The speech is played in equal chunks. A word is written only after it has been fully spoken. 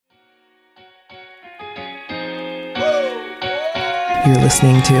You're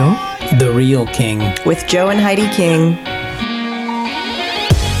listening to The Real King with Joe and Heidi King.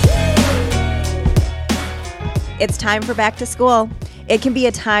 It's time for back to school. It can be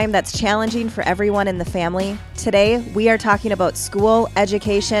a time that's challenging for everyone in the family. Today, we are talking about school,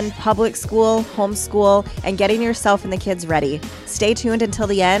 education, public school, homeschool, and getting yourself and the kids ready. Stay tuned until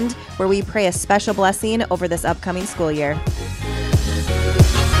the end, where we pray a special blessing over this upcoming school year.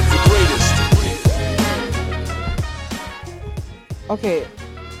 Okay,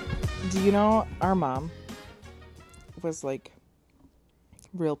 do you know our mom was like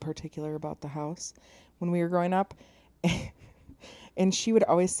real particular about the house when we were growing up? And she would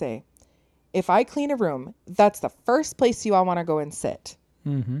always say, if I clean a room, that's the first place you all want to go and sit.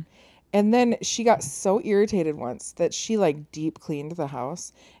 Mm-hmm. And then she got so irritated once that she like deep cleaned the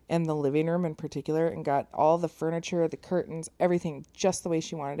house and the living room in particular and got all the furniture, the curtains, everything just the way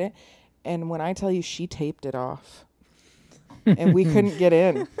she wanted it. And when I tell you, she taped it off. And we couldn't get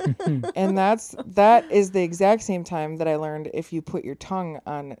in. And that is the exact same time that I learned if you put your tongue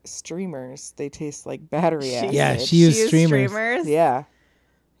on streamers, they taste like battery acid. Yeah, she used streamers. Yeah.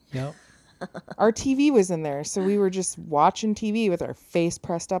 Yep. Our TV was in there, so we were just watching TV with our face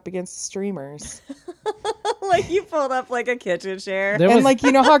pressed up against the streamers. Like you pulled up like a kitchen chair. Like,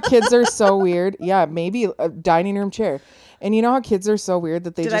 you know how kids are so weird? Yeah, maybe a dining room chair. And you know how kids are so weird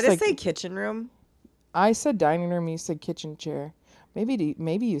that they Did just I just like say kitchen room? I said dining room, you said kitchen chair. Maybe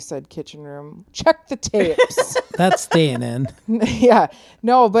you said kitchen room. Check the tapes. That's staying in. Yeah.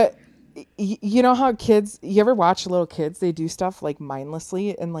 No, but you know how kids, you ever watch little kids? They do stuff like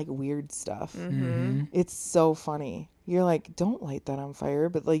mindlessly and like weird stuff. Mm-hmm. It's so funny. You're like, don't light that on fire.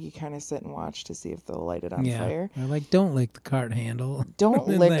 But like you kind of sit and watch to see if they'll light it on fire. They're like, don't lick the cart handle. Don't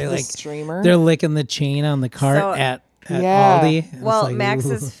lick the streamer. They're licking the chain on the cart at Aldi. Well, like, Max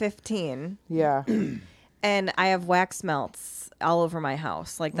ooh. is 15. Yeah. And I have wax melts all over my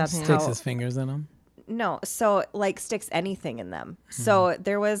house. Like that's Sticks how. his fingers in them. No, so like sticks anything in them. So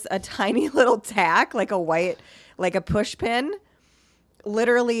there was a tiny little tack, like a white, like a push pin,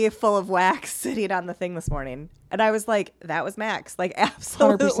 literally full of wax sitting on the thing this morning. And I was like, that was Max. Like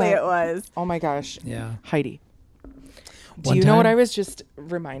absolutely 100%. it was. Oh my gosh. Yeah. Heidi. Do One you know what time- I was just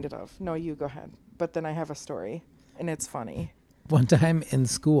reminded of? No, you go ahead. But then I have a story and it's funny. One time in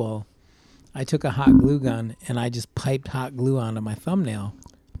school, I took a hot glue gun and I just piped hot glue onto my thumbnail.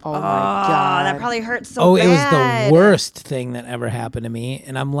 Oh my God. That probably hurt so Oh, bad. it was the worst thing that ever happened to me.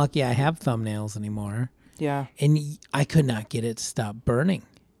 And I'm lucky I have thumbnails anymore. Yeah. And I could not get it to stop burning.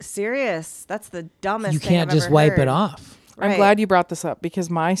 Serious. That's the dumbest You thing can't I've just ever wipe heard. it off. I'm Right. glad you brought this up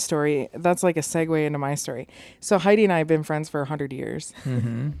because my story, that's like a segue into my story. So Heidi and I have been friends for 100 years.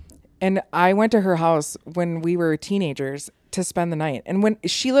 Mm-hmm. And I went to her house when we were teenagers to spend the night. And when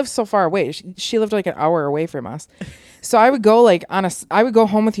she lived so far away, she lived like an hour away from us. So I would go I would go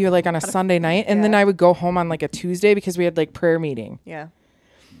home with you like on a Sunday night. And then I would go home on like a Tuesday because we had like prayer meeting. Yeah.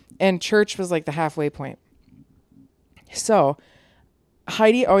 And church was like the halfway point. So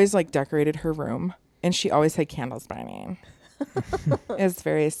Heidi always like decorated her room and she always had candles burning. It's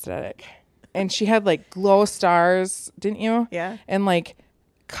very aesthetic. And she had like glow stars, didn't you? Yeah. And like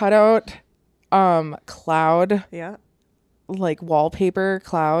cut out cloud, Yeah. like wallpaper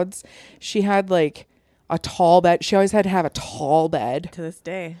clouds. She had like a tall bed. She always had to have a tall bed. To this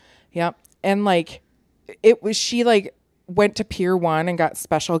day. Yep. And like she like went to Pier 1 and got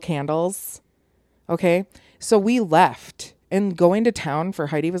special candles. Okay. So we left and going to town for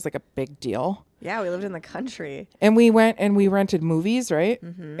Heidi was like a big deal. Yeah, we lived in the country. And we went and we rented movies, right?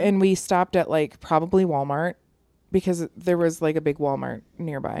 Mm-hmm. And we stopped at like probably Walmart because there was like a big Walmart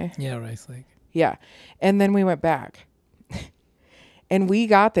nearby. Yeah, Rice Lake. Yeah. And then we went back. And we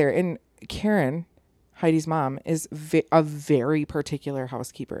got there and Karen, Heidi's mom, is a very particular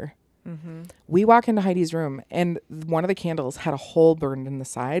housekeeper. Mm-hmm. We walk into Heidi's room and one of the candles had a hole burned in the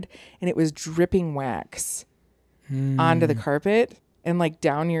side and it was dripping wax onto the carpet and like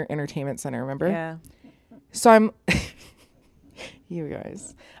down your entertainment center, remember? Yeah. So I'm, you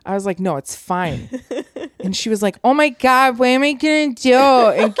guys, I was like, no, it's fine. And she was like, oh my God, what am I going to do?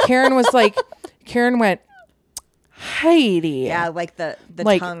 And Karen went, Heidi. Yeah, like the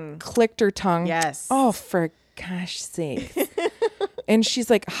like tongue. clicked her tongue. Yes. Oh, for gosh sake. And she's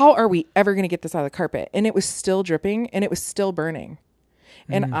like, how are we ever going to get this out of the carpet? And it was still dripping and it was still burning.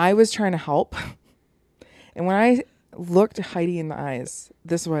 And I was trying to help. And when I looked Heidi in the eyes,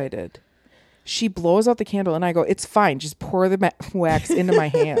 this is what I did. She blows out the candle and I go, it's fine. Just pour the wax into my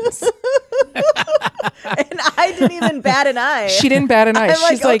hands. And I didn't even bat an eye. She didn't bat an eye. I'm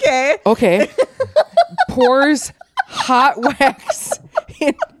She's like, okay. Pours hot wax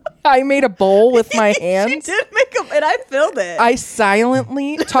I made a bowl with my hands. She did make a, and I filled it. I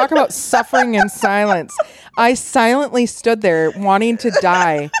silently, talk about suffering in silence. I silently stood there wanting to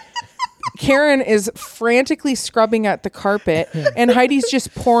die. Karen is frantically scrubbing at the carpet, and Heidi's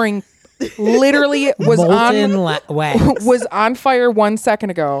just pouring, literally Molten wax. was on fire 1 second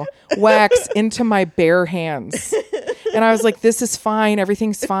ago, wax into my bare hands. And I was like, this is fine.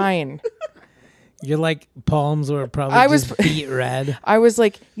 Everything's fine. Your like palms were probably I just was- beet red. I was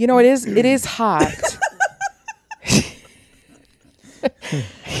like, you know, it is hot.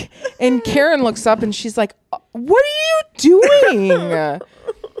 And Karen looks up and she's like, what are you doing?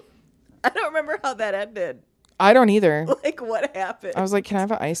 I don't remember how that ended. I don't either. Like, what happened? I was like, can I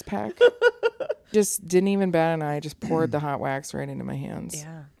have an ice pack? Just didn't even bat an eye. Just poured the hot wax right into my hands.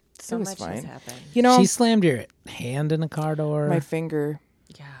 Yeah. So was much fine. has happened. You know, She slammed your hand in a car door. my finger.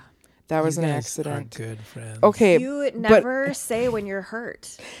 Yeah. That was You an guys accident. Are good friends. Okay, You but never say when you're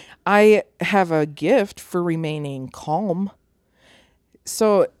hurt. I have a gift for remaining calm.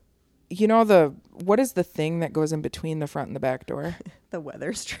 So, you know what is the thing that goes in between the front and the back door? The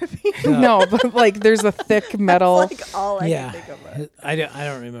weather stripping. No, but like there's a thick metal. Like all I Yeah. can think of. I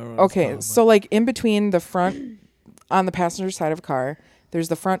don't remember. What it's Okay, called, so like in between the front, on the passenger side of a car, there's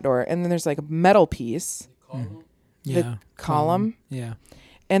the front door, and then there's like a metal piece, but- the yeah, column, Yeah.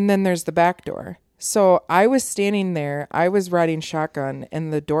 and then there's the back door. So I was standing there, I was riding shotgun,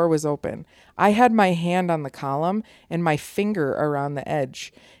 and the door was open. I had my hand on the column and my finger around the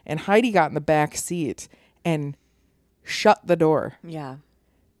edge, and Heidi got in the back seat and shut the door. Yeah.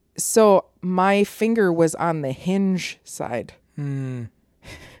 So my finger was on the hinge side.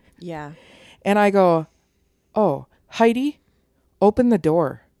 Yeah. And I go, oh, Heidi, open the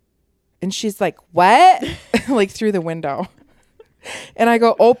door. And she's like, what? Like through the window. And I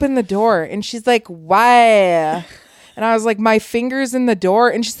go, open the door. And she's like, why? And I was like, my finger's in the door.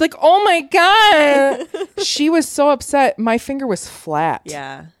 And she's like, oh my God. She was so upset. My finger was flat.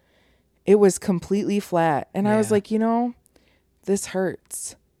 Yeah. It was completely flat. And I was Yeah. like, you know, this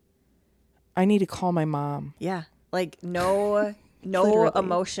hurts. I need to call my mom. Yeah. Like no Literally.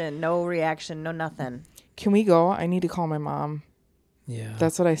 emotion, no reaction, no nothing. Can we go? I need to call my mom. Yeah.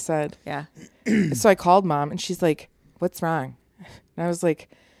 That's what I said. Yeah. So I called mom and she's like, what's wrong? And I was like,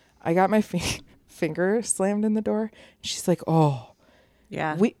 I got my finger slammed in the door. She's like, oh,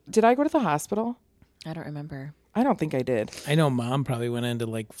 Yeah. did I go to the hospital? I don't remember. I don't think I did. I know mom probably went into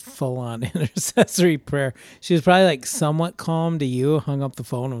like full on intercessory prayer. She was probably like somewhat calm to you, hung up the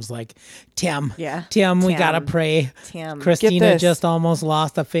phone and was like, Tim, Yeah. Tim, we Tim. gotta pray. Tim. Christina this. just almost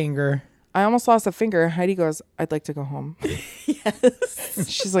lost a finger. I almost lost a finger. Heidi goes, I'd like to go home. Yes.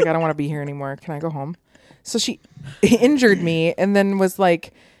 She's like, I don't want to be here anymore. Can I go home? So she injured me and then was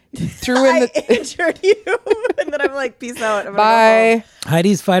like, threw in I the injured you. And then I'm like, peace out. I'm gonna go home. bye.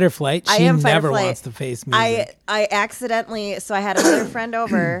 Heidi's fight or flight. I She am fight or never flight. wants to face music. I accidentally, so I had another friend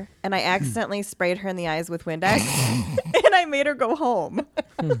over and I accidentally sprayed her in the eyes with Windex and I made her go home.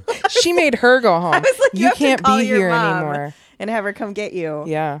 She made her go home. I was like, you have to can't call be your here mom anymore. and have her come get you.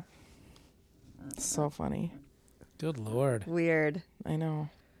 Yeah. So funny. Good Lord. Weird. I know.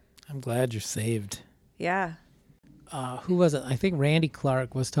 I'm glad you're saved. Yeah. Who was it? I think Randy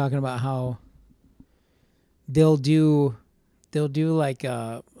Clark was talking about how they'll do like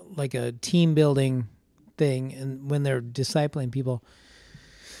a team building thing, and when they're discipling people,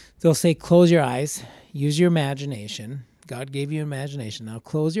 they'll say, close your eyes, use your imagination. God gave you imagination. Now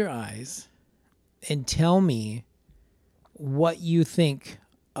close your eyes and tell me what you think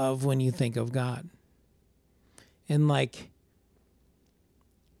of when you think of God. And like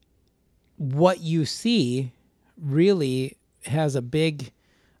what you see really has a big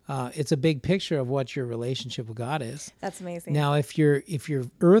it's a big picture of what your relationship with God is. That's amazing. Now if your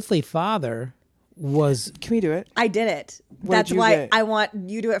earthly father was Can we do it? I did it. What That's did you why get? I want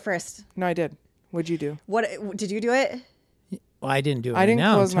you do it first. No, I did. What'd you do? What did you do it? well, I didn't do it. I didn't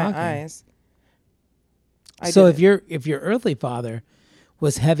now, I'm close my talking. eyes. So did it. if your earthly father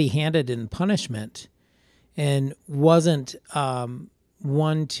was heavy-handed in punishment and wasn't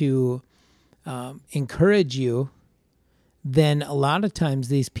one to encourage you, then a lot of times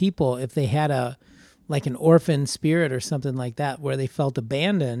these people, if they had like an orphan spirit or something like that, where they felt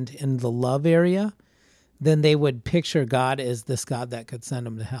abandoned in the love area, then they would picture God as this God that could send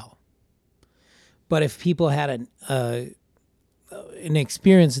them to hell. But if people had an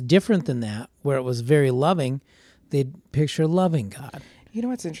experience different than that, where it was very loving, they'd picture a loving God. You know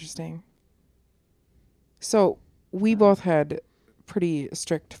what's interesting? So we both had pretty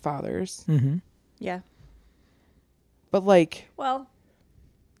strict fathers, Yeah. but like, Well,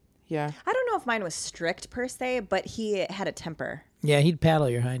 yeah, I don't know if mine was strict per se, but he had a temper. Yeah, he'd paddle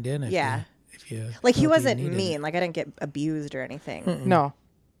your hind end. Yeah. If you Like, he felt you wasn't needed mean. it. Like, I didn't get abused or anything. No.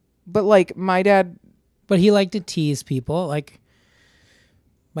 But like my dad, But he liked to tease people. Like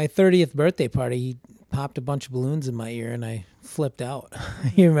my 30th birthday party, he popped a bunch of balloons in my ear and I flipped out.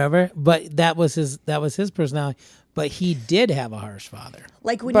 You remember? But that was his personality. But he did have a harsh father.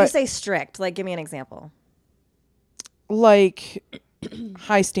 Like, when you But- say strict, like, give me an example. like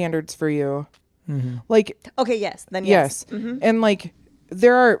high standards for you. Like, Okay, yes. Then yes. yes. And like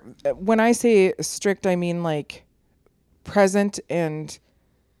there are, when I say strict, I mean like present and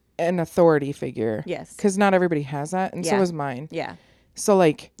an authority figure. Yes. Because not everybody has that. And so Yeah. was mine. Yeah. So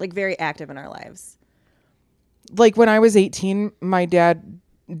like Like, very active in our lives. when I was 18, my dad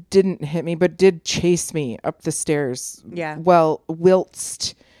didn't hit me, but did chase me up the stairs. Yeah. Well,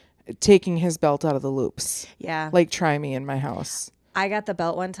 whilst taking his belt out of the loops. Yeah. Like try me in my house. I got the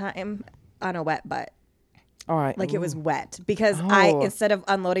belt one time on a wet butt. All right. Like, it was wet because I, Oh. instead of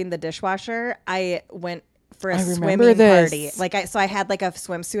unloading the dishwasher, I went for a I remember swimming this. party. Like, so I had like a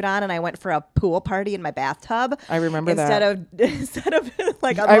swimsuit on and I went for a pool party in my bathtub. I remember instead that. instead of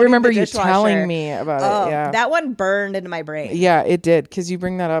like, I unloading remember the you dishwasher. telling me about Oh, it. Yeah. that one burned into my brain. Yeah, it did, because you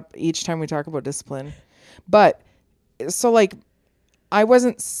bring that up each time we talk about discipline. But so like I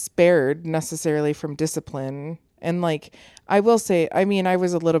wasn't spared necessarily from discipline. And like I will say, I mean, I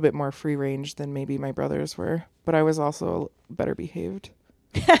was a little bit more free range than maybe my brothers were, but I was also better behaved.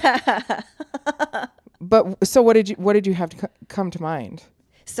 But so what did you have to come to mind?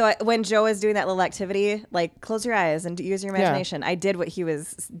 So when Joe was doing that little activity, like, close your eyes and use your Yeah. imagination, I did what he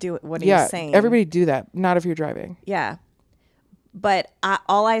was doing. What he Yeah, was saying. everybody do that. Not if you're driving. Yeah. But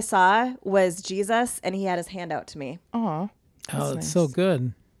all I saw was Jesus, and he had his hand out to me. Aw. Oh, That's it's so nice.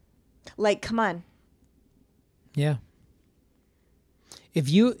 good. Like, come on. Yeah. If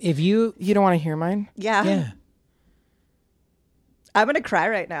you You don't want to hear mine? Yeah. yeah. I'm going to cry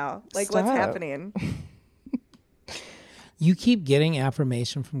right now. Like, what's Stop. happening? You keep getting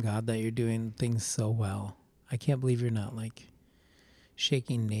affirmation from God that you're doing things so well. I can't believe you're not like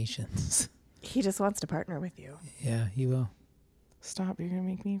shaking nations. He just wants to partner with you. Yeah, he will. Stop, you're going to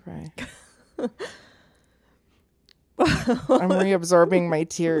make me cry. I'm reabsorbing my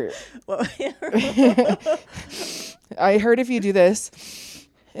tear. I heard if you do this,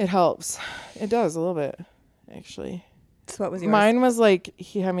 it helps. It does a little bit, actually. So what was yours? Mine was like,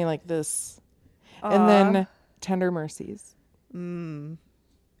 he had me like this. And then tender mercies.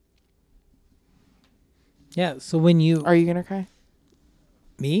 Yeah, so when you Are you going to cry?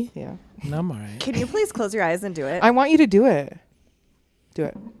 me? Yeah. No, I'm all right. Can you please close your eyes and do it? I want you to do it. Do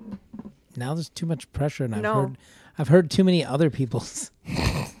it. Now there's too much pressure and No. I've heard too many other people's.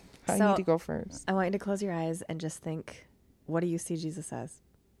 I So- need to go first. I want you to close your eyes and just think, what do you see Jesus as?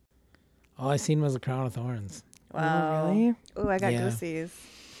 All I seen was a crown of thorns. Wow. Oh, really? Oh, I got Yeah. goosies.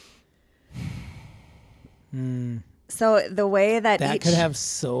 Mm, So the way that, that each could have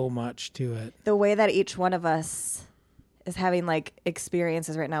so much to it. the way that each one of us is having like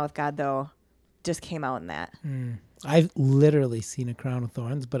experiences right now with God, though, just came out in that. I've literally seen a crown of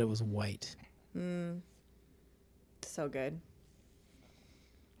thorns, but it was white. So good.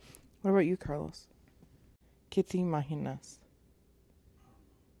 What about you, Carlos? ¿Qué te imaginas?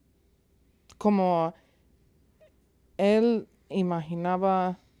 Como él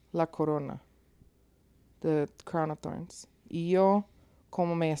imaginaba la corona, the crown of thorns, y yo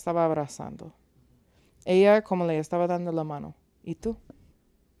como me estaba abrazando. Ella como le estaba dando la mano. ¿Y tú?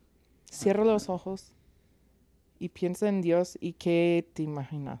 Cierra los ojos y piensa en Dios y qué te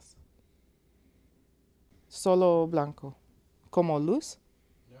imaginas. Solo blanco. Como luz?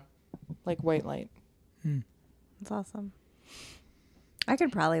 Like white light. That's awesome. I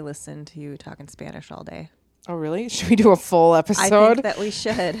could probably listen to you talk in Spanish all day. Oh, really? Should we do a full I episode? think that we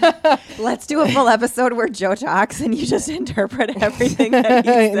should. Let's do a full episode where Joe talks and you just interpret everything that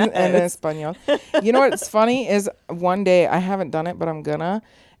he says. in Espanol. You know what's funny is one day, I haven't done it, but I'm gonna.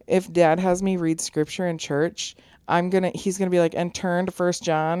 If Dad has me read scripture in church, he's gonna be like, and turn to 1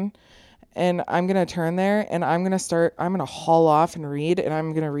 John. And I'm going to turn there and I'm going to haul off and read, and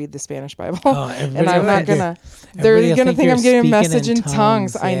I'm going to read the Spanish Bible. Oh, and I'm not going to, they're everybody will going to think think you're I'm getting a speaking message in in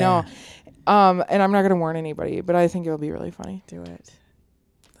tongues. I tongues, know. And I'm not going to warn anybody, but I think it'll be really funny. Do it.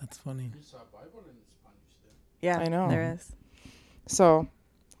 That's funny. Yeah, I know. there is. So,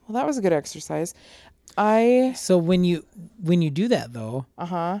 well, that was a good exercise. I, So when you do that though,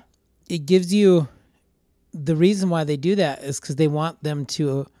 uh-huh. it gives you the reason why they do that is because they want them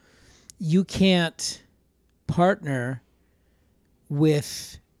to. You can't partner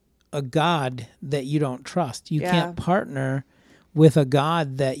with a God that you don't trust. You Yeah. can't partner with a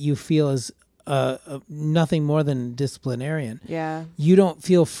God that you feel is nothing more than a disciplinarian. Yeah. You don't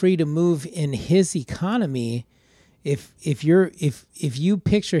feel free to move in his economy if you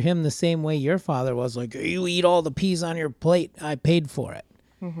picture him the same way your father was, like, you eat all the peas on your plate, I paid for it.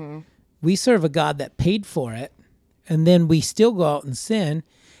 We serve a God that paid for it, and then we still go out and sin,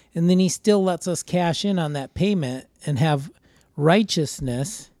 and then he still lets us cash in on that payment and have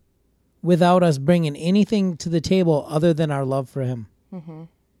righteousness without us bringing anything to the table other than our love for him.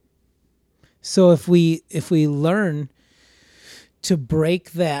 So if we learn to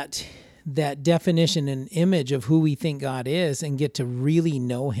break that definition and image of who we think God is and get to really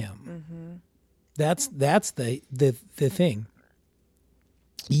know him, that's the thing.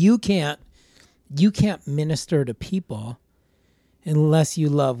 You can't minister to people unless you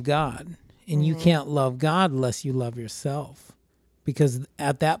love God, and you can't love God unless you love yourself, because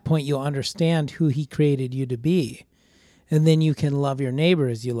at that point you'll understand who he created you to be, and then you can love your neighbor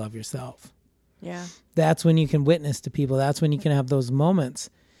as you love yourself. Yeah. That's when you can witness to people. That's when you can have those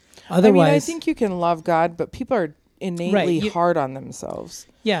moments. Otherwise, I think you can love God, but people are innately hard on themselves.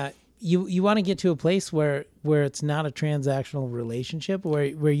 Yeah, you want to get to a place where it's not a transactional relationship, where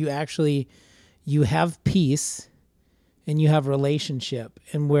you actually you have peace and you have relationship,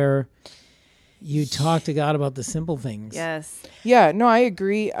 and where you talk to God about the simple things. Yes. Yeah, no, I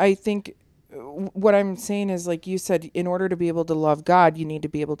agree. I think what I'm saying is, like you said, in order to be able to love God, you need to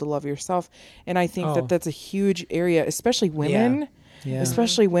be able to love yourself. And I think that that's a huge area, especially women. Yeah.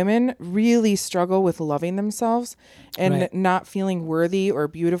 Especially women really struggle with loving themselves and not feeling worthy or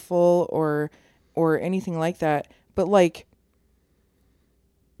beautiful or anything like that. But like,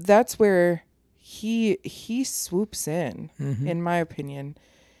 that's where he swoops in my opinion.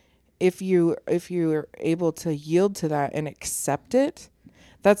 If you're able to yield to that and accept it,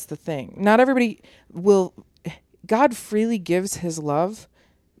 that's the thing. Not everybody will. God freely gives his love,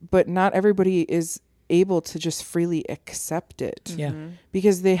 but not everybody is able to just freely accept it. Yeah.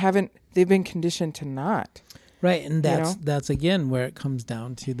 Because they've been conditioned to not. Right. And that's again where it comes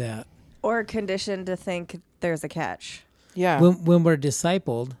down to that. Or conditioned to think there's a catch. Yeah. When we're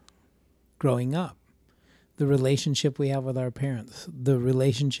discipled growing up, the relationship we have with our parents, the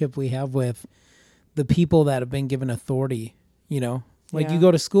relationship we have with the people that have been given authority, like you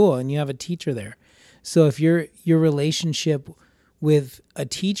go to school and you have a teacher there. So if your relationship with a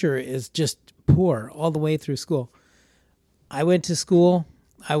teacher is just poor all the way through school. I went to school.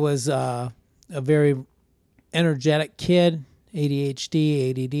 I was a very energetic kid,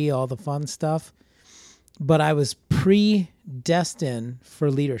 ADHD, ADD, all the fun stuff. But I was predestined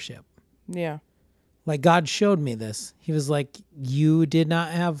for leadership. Yeah. Like God showed me this. He was like, you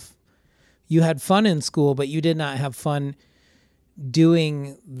had fun in school, but you did not have fun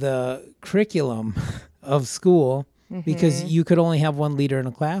doing the curriculum of school because you could only have one leader in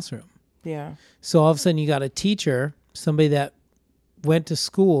a classroom. Yeah. So all of a sudden you got a teacher, somebody that went to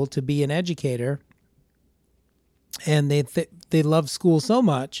school to be an educator, and they love school so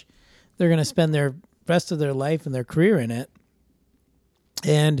much, they're going to spend their rest of their life and their career in it.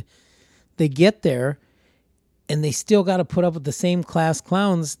 And they get there, and they still got to put up with the same class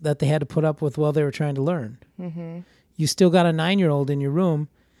clowns that they had to put up with while they were trying to learn. You still got a 9-year-old in your room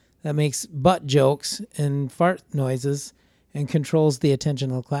that makes butt jokes and fart noises and controls the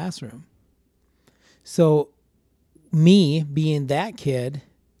attention of the classroom. So me being that kid,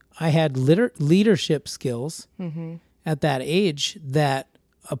 I had leadership skills at that age that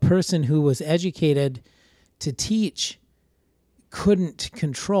a person who was educated to teach couldn't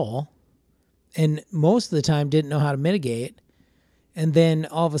control, and most of the time didn't know how to mitigate. And then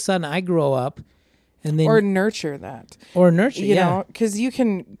all of a sudden I grow up, and then or nurture that. You know, because you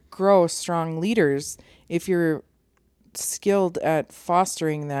can grow strong leaders if you're skilled at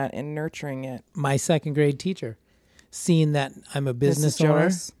fostering that and nurturing it. My second grade teacher, seeing that I'm a business owner.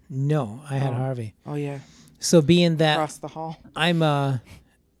 Jonas? No, I had Harvey. Oh yeah. So being that Across the hall. I'm a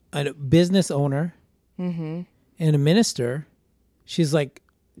business owner and a minister, she's like,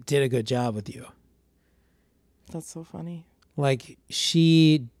 did a good job with you. That's so funny. Like,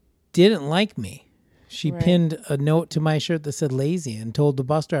 she didn't like me. She pinned a note to my shirt that said lazy and told the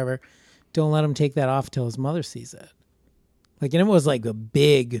bus driver, don't let him take that off till his mother sees it. Like, and it was like a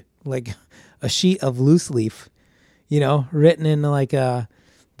big, like a sheet of loose leaf, written in like the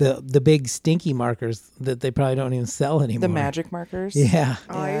big stinky markers that they probably don't even sell anymore. The magic markers. Yeah.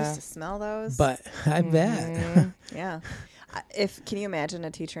 Oh, I used to smell those. But I bet. Yeah. Can you imagine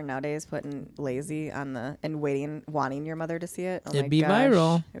a teacher nowadays putting lazy on and wanting your mother to see it? Oh, It'd be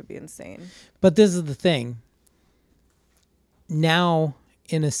viral. It would be insane. But this is the thing. Now,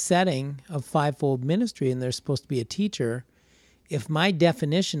 in a setting of fivefold ministry, and there's supposed to be a teacher, if my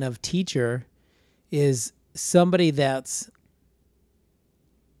definition of teacher is somebody that's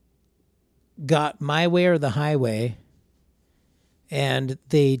got my way or the highway, and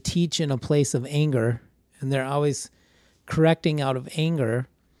they teach in a place of anger, and they're always correcting out of anger.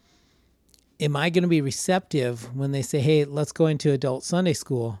 Am I going to be receptive when they say, hey, let's go into adult Sunday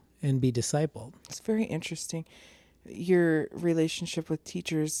school and be discipled? It's very interesting, your relationship with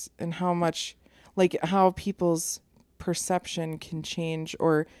teachers and how much, like how people's perception can change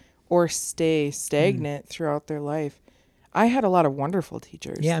or stay stagnant throughout their life. I had a lot of wonderful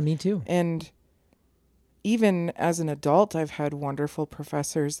teachers. Yeah, me too. And even as an adult, I've had wonderful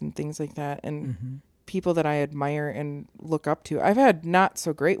professors and things like that, and people that I admire and look up to. I've had not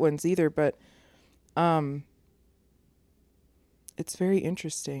so great ones either, but it's very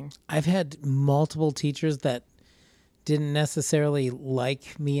interesting. I've had multiple teachers that didn't necessarily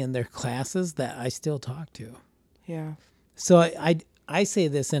like me in their classes that I still talk to. Yeah. So I say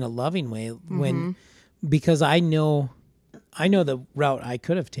this in a loving way because I know the route I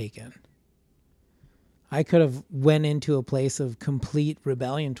could have taken. I could have went into a place of complete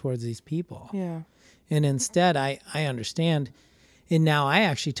rebellion towards these people. Yeah. And instead I understand. And now I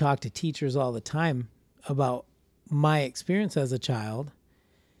actually talk to teachers all the time about my experience as a child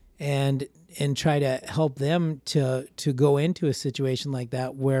and try to help them to go into a situation like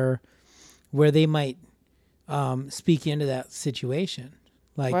that where they might speak into that situation.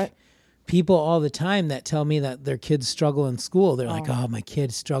 Like What? people all the time that tell me that their kids struggle in school. They're like, oh, my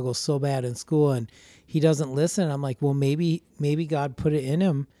kid struggles so bad in school and he doesn't listen. I'm like, well, maybe God put it in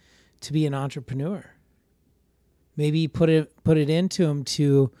him to be an entrepreneur. Maybe he put it into him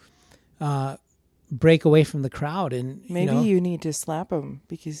to break away from the crowd. And Maybe you need to slap him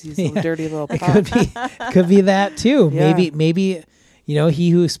because he's a dirty little it pup. could be that too. Yeah. Maybe he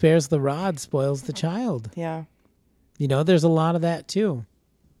who spares the rod spoils the child. Yeah. There's a lot of that too.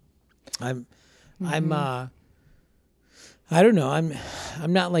 I don't know. I'm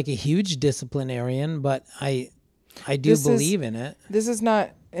not like a huge disciplinarian, but I do believe in it. This is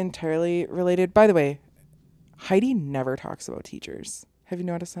not entirely related. By the way, Heidi never talks about teachers. Have you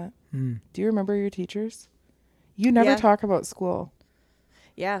noticed that? Do you remember your teachers? You never talk about school.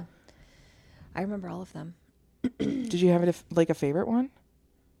 Yeah. I remember all of them. Did you have a favorite one?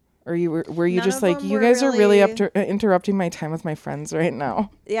 Or were you None just of like, them you were guys are really really- interrupting my time with my friends right now?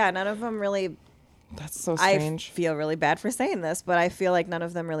 Yeah, none of them really. That's so I strange. feel really bad for saying this, but I feel like none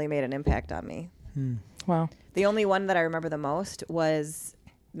of them really made an impact on me. Wow. The only one that I remember the most was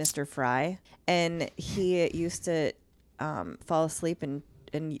Mr. Fry, and he used to fall asleep and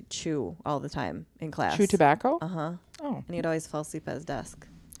chew all the time in class. Chew tobacco? Uh-huh. Oh. And he'd always fall asleep at his desk.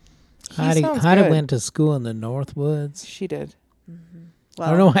 sounds Heidi good. went to school in the Northwoods. She did. Well, I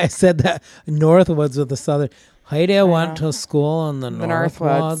don't know why I said that. Northwoods with the southern. Heidi went to school in the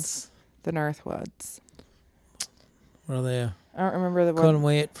Northwoods. The Northwoods. Where they I don't remember the couldn't one.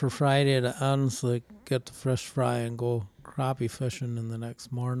 wait for Friday to end so they could get the fresh fry and go crappie fishing in the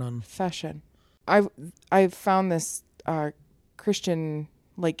next morning. Fashion. I've found this Christian,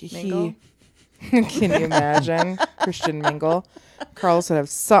 like Mingle? he. Can you imagine Christian Mingle? Carlos would have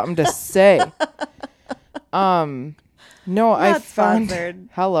something to say. No, I Not found. sponsored.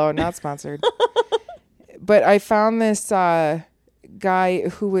 Hello, not sponsored. But I found this guy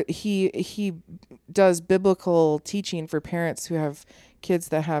who he does biblical teaching for parents who have kids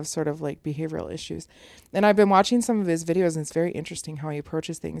that have sort of like behavioral issues. And I've been watching some of his videos, and it's very interesting how he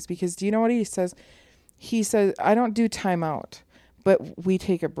approaches things, because do you know what he says? He says, I don't do timeout, but we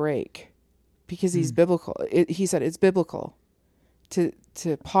take a break, because he's biblical. He said it's biblical to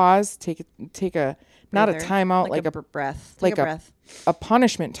pause, take a not a breather, timeout, like a breath. like Take a breath. a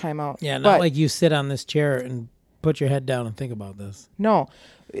punishment timeout. Yeah, not but like you sit on this chair and put your head down and think about this. no.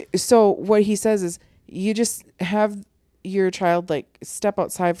 So what he says is you just have your child like step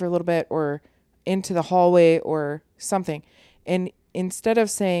outside for a little bit or into the hallway or something. And instead of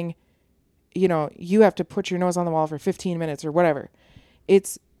saying, you have to put your nose on the wall for 15 minutes or whatever,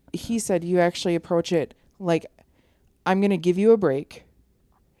 he said, you actually approach it like, I'm going to give you a break.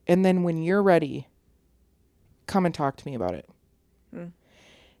 And then when you're ready, come and talk to me about it.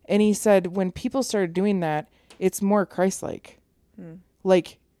 And he said, when people started doing that, it's more Christ-like.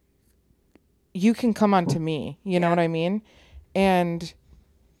 Like, you can come on to me. You know what I mean? And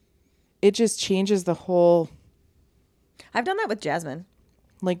it just changes the whole, I've done that with Jasmine.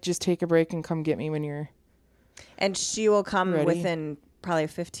 like, just take a break and come get me when you're And she will come ready. within probably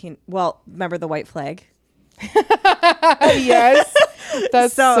 15. Well, remember the white flag? Yes.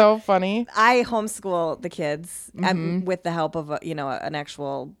 That's So- so funny. I homeschool the kids with the help of an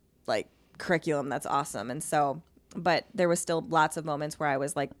actual like curriculum that's awesome. And so but there was still lots of moments where I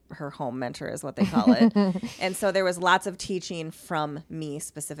was like her home mentor is what they call it. And so there was lots of teaching from me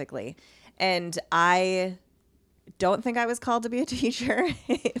specifically. And I don't think I was called to be a teacher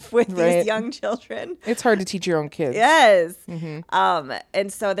with these young children. It's hard to teach your own kids. Yes.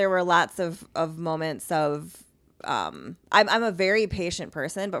 And so there were lots of moments of, I'm a very patient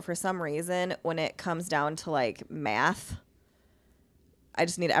person, but for some reason, when it comes down to like math, I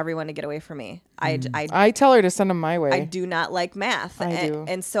just need everyone to get away from me. I tell her to send them my way. I do not like math. I do.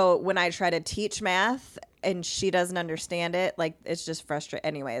 And so when I try to teach math and she doesn't understand it, like it's just frustrating.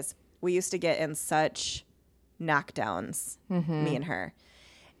 Anyways, we used to get in such knockdowns, me and her.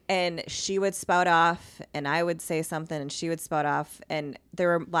 And she would spout off and I would say something and she would spout off. And there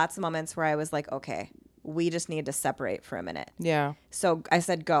were lots of moments where I was like, okay, we just need to separate for a minute. Yeah. So I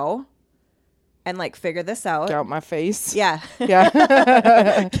said, go and like figure this out. Get out my face. Yeah.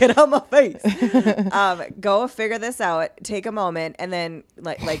 Yeah. Get out my face. Go figure this out. Take a moment, and then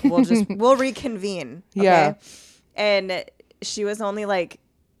like we'll reconvene. Okay? Yeah. And she was only like,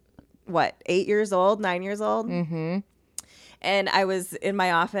 what, 8 years old, 9 years old. Mm-hmm. And I was in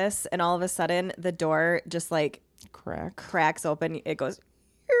my office, and all of a sudden the door just like cracks open. It goes.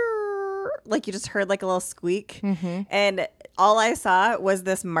 Like you just heard like a little squeak. And all I saw was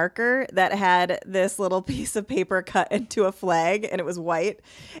this marker that had this little piece of paper cut into a flag and it was white.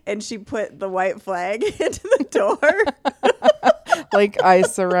 And she put the white flag into the door. Like, I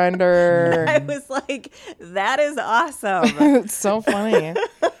surrender. I was like, that is awesome. It's so funny.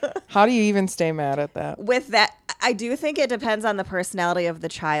 How do you even stay mad at that? With that, I do think it depends on the personality of the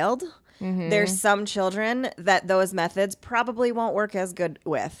child. There's some children that those methods probably won't work as good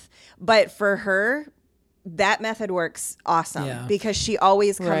with. But for her, that method works awesome because she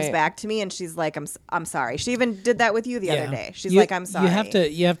always comes back to me and she's like, I'm sorry. She even did that with you the other day. She's like, I'm sorry.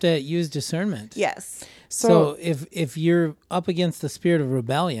 You have to use discernment. Yes. So if you're up against the spirit of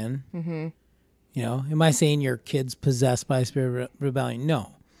rebellion, you know, am I saying your kid's possessed by a spirit of rebellion?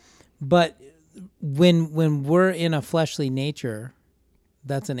 No. But when we're in a fleshly nature,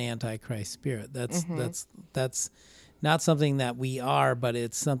 that's an antichrist spirit. That's not something that we are, but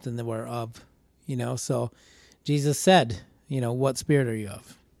it's something that we're of, you know. So Jesus said, you know, what spirit are you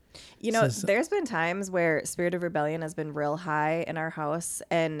of? You know, there's been times where spirit of rebellion has been real high in our house,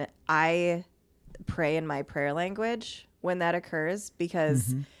 and I pray in my prayer language when that occurs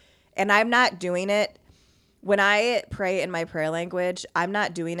because, and I'm not doing it, when I pray in my prayer language, I'm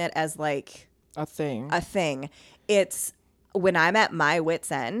not doing it as like a thing. It's when I'm at my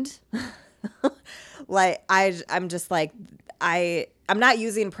wit's end, like I'm just like, I'm not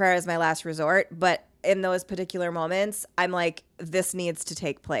using prayer as my last resort, but in those particular moments, I'm like, this needs to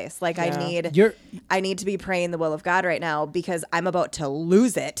take place. Like I need to be praying the will of God right now because I'm about to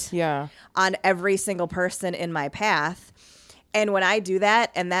lose it on every single person in my path. And when I do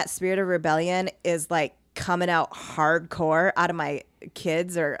that and that spirit of rebellion is like coming out hardcore out of my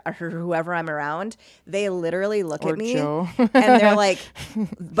kids or whoever I'm around, they literally look at me and they're like,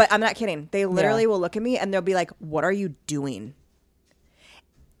 but I'm not kidding. They literally will look at me and they'll be like, what are you doing?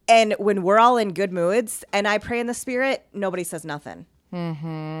 And when we're all in good moods and I pray in the spirit, nobody says nothing.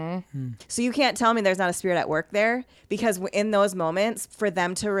 So you can't tell me there's not a spirit at work there because in those moments for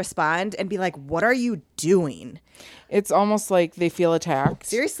them to respond and be like, what are you doing? It's almost like they feel attacked.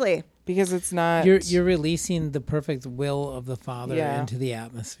 Seriously. Because it's not... You're releasing the perfect will of the Father into the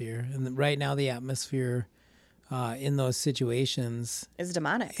atmosphere. And right now the atmosphere in those situations... is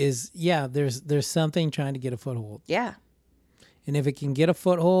demonic. There's something trying to get a foothold. Yeah. And if it can get a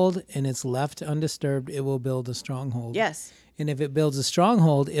foothold and it's left undisturbed, it will build a stronghold. Yes. And if it builds a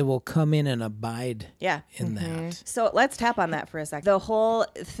stronghold, it will come in and abide in that. So let's tap on that for a second. The whole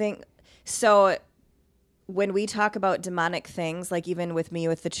thing... So... when we talk about demonic things, like even with me,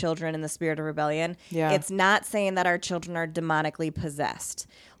 with the children and the spirit of rebellion, it's not saying that our children are demonically possessed.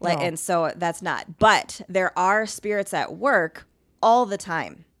 Like, and so that's not. But there are spirits at work all the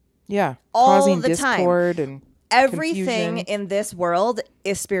time. Yeah. All causing the discord time. And everything confusion. in this world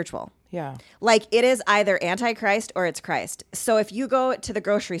is spiritual. Yeah. Like it is either Antichrist or it's Christ. So if you go to the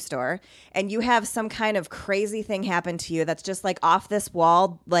grocery store and you have some kind of crazy thing happen to you that's just like off this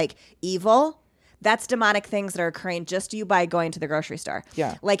wall, like evil, that's demonic things that are occurring just to you by going to the grocery store.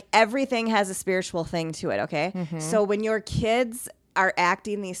 Yeah. Like everything has a spiritual thing to it, okay? So when your kids are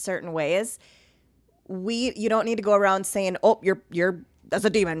acting these certain ways, you don't need to go around saying, "Oh, you're that's a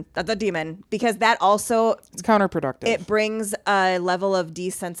demon. That's a demon," because that also it's counterproductive. It brings a level of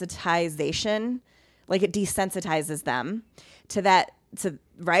desensitization. Like it desensitizes them to that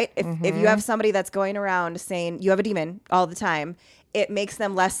right? If you have somebody that's going around saying you have a demon all the time, it makes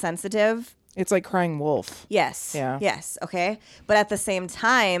them less sensitive It's like crying wolf. Yes. Yeah. Yes. Okay. But at the same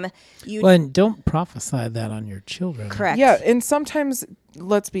time, you Well, and don't prophesy that on your children. correct. Yeah, and sometimes,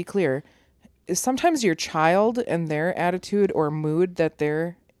 let's be clear, sometimes your child and their attitude or mood that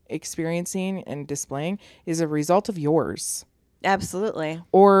they're experiencing and displaying is a result of yours, Absolutely.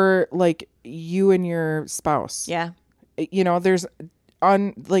 or like you and your spouse. Yeah. You know, there's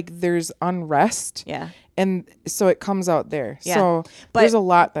unrest, Yeah. and so it comes out there. Yeah. So But there's a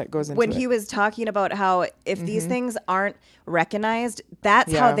lot that goes into When it. he was talking about how if these things aren't recognized,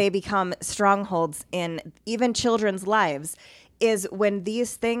 that's how Yeah. they become strongholds in even children's lives. Is when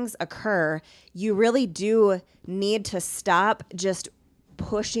these things occur, you really do need to stop just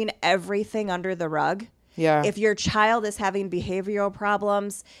pushing everything under the rug. Yeah. If your child is having behavioral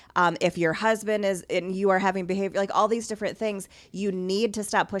problems, if your husband is and you are having behavior, like all these different things, you need to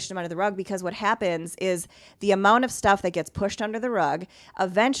stop pushing them under the rug, because what happens is the amount of stuff that gets pushed under the rug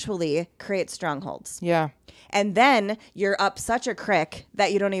eventually creates strongholds. Yeah. And then you're up such a crick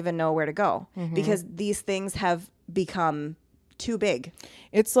that you don't even know where to go, because these things have become too big.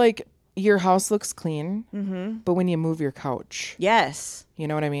 It's like your house looks clean, but when you move your couch, Yes. you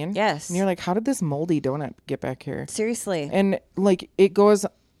know what I mean? Yes. And you're like, how did this moldy donut get back here? Seriously. And like it goes,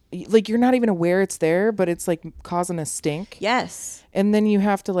 like you're not even aware it's there, but it's like causing a stink. Yes. And then you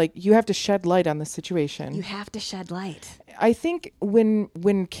have to shed light on the situation. You have to shed light. I think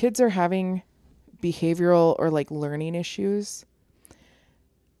when kids are having behavioral or like learning issues,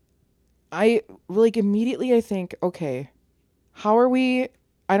 I like immediately I think, okay, how are we?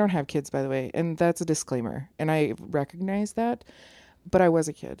 I don't have kids, by the way, and that's a disclaimer, and I recognize that, but I was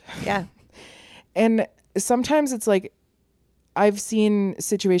a kid. Yeah. And sometimes it's like I've seen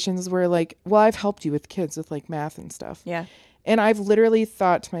situations where like, well, I've helped you with kids with like math and stuff. Yeah. And I've literally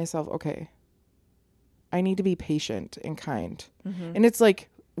thought to myself, okay, I need to be patient and kind. And it's like,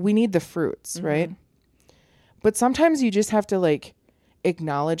 we need the fruits, right? But sometimes you just have to like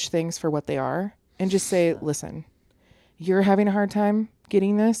acknowledge things for what they are and just say, listen, you're having a hard time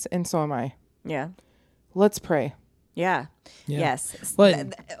getting this, and so am I. Yeah. Let's pray. Yeah. Yeah. Yes.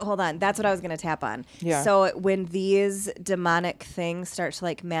 But- Hold on. That's what I was going to tap on. Yeah. So when these demonic things start to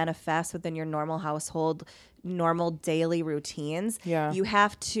like manifest within your normal household, normal daily routines, Yeah. you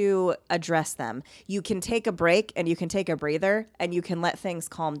have to address them. You can take a break and you can take a breather and you can let things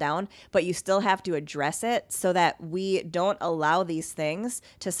calm down, but you still have to address it so that we don't allow these things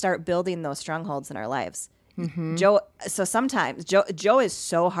to start building those strongholds in our lives. Joe is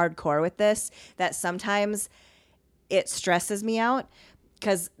so hardcore with this that sometimes it stresses me out,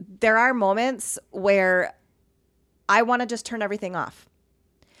 because there are moments where I want to just turn everything off.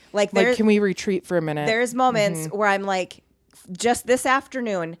 Like Like, can we retreat for a minute? there's moments where I'm like, just this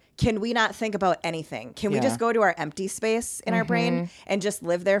afternoon, can we not think about anything? Can we Yeah. just go to our empty space in our brain and just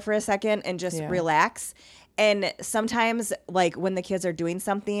live there for a second and just Yeah. relax? And sometimes, like when the kids are doing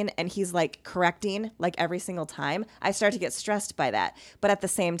something and he's like correcting like every single time, I start to get stressed by that. But at the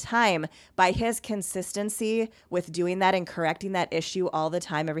same time, by his consistency with doing that and correcting that issue all the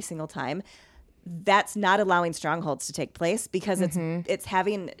time, every single time, that's not allowing strongholds to take place, because it's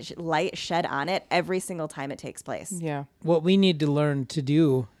having light shed on it every single time it takes place. Yeah. What we need to learn to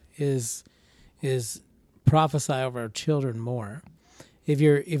do is prophesy over our children more. If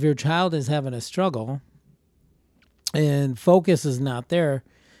your child is having a struggle and focus is not there,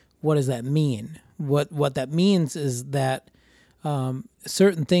 what does that mean? What that means is that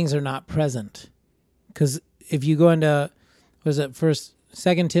certain things are not present. Because if you go into, what is it,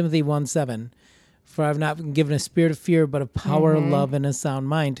 Second Timothy 1:7, for I've not been given a spirit of fear, but of power, love, and a sound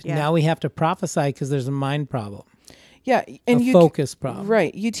mind. Yeah. Now we have to prophesy because there's a mind problem, Yeah. And a focus problem.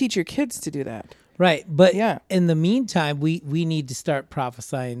 Right. You teach your kids to do that. Right. But Yeah. in the meantime, we need to start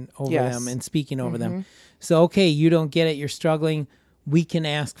prophesying over Yes. them and speaking over them. So, okay, you don't get it, you're struggling, we can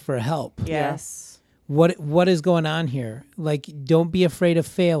ask for help. Yes. What is going on here? Like, don't be afraid of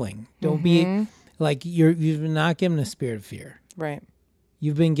failing. Don't be like you've not given a spirit of fear. Right.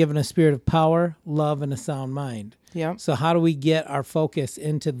 You've been given a spirit of power, love, and a sound mind. Yeah. So how do we get our focus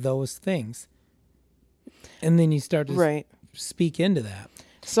into those things? And then you start to Right. speak into that.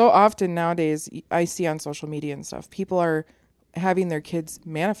 So often nowadays, I see on social media and stuff, people are having their kids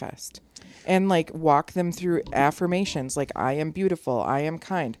manifest and like walk them through affirmations like, I am beautiful, I am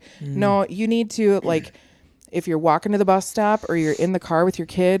kind. No, you need to, like, if you're walking to the bus stop or you're in the car with your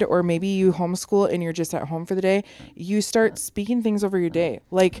kid, or maybe you homeschool and you're just at home for the day, you start speaking things over your day.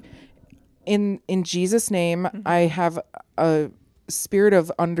 Like, in Jesus' name, I have a spirit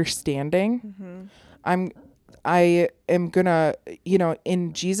of understanding. I am gonna,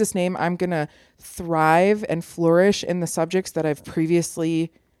 in Jesus' name, I'm gonna thrive and flourish in the subjects that I've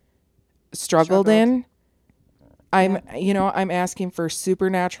previously struggled in, I'm asking for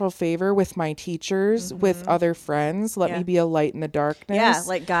supernatural favor with my teachers, with other friends. Let me be a light in the darkness. Yeah,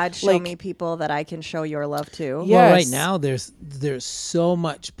 like God, show me people that I can show your love to. Yeah. Well, right Yes. now there's so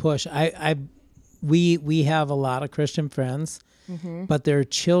much push. We have a lot of Christian friends, but their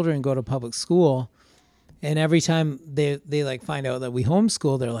children go to public school, and every time they like find out that we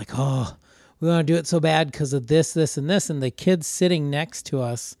homeschool, they're like, oh, we want to do it so bad because of this, this, and this, and the kids sitting next to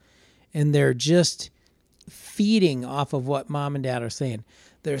us, and they're just feeding off of what mom and dad are saying.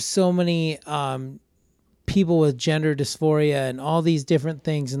 There's so many people with gender dysphoria and all these different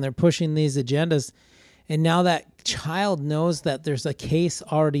things, and they're pushing these agendas. And now that child knows that there's a case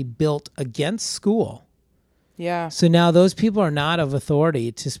already built against school. Yeah. So now those people are not of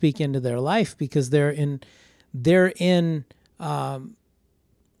authority to speak into their life because they're in a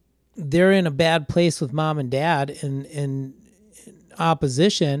bad place with mom and dad in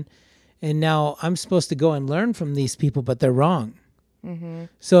opposition. And now I'm supposed to go and learn from these people, but they're wrong.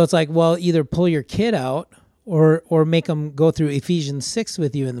 So it's like, well, either pull your kid out or make them go through Ephesians 6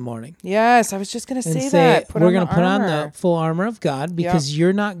 with you in the morning. Yes, I was just going to And say say, that. we're going to put on the full armor of God because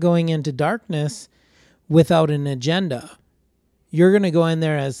you're not going into darkness without an agenda. You're going to go in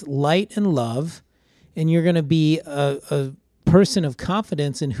there as light and love, and you're going to be a person of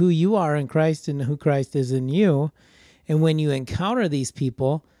confidence in who you are in Christ and who Christ is in you. And when you encounter these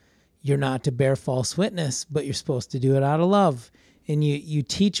people, you're not to bear false witness, but you're supposed to do it out of love. And you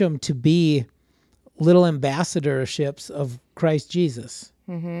teach them to be little ambassadorships of Christ Jesus.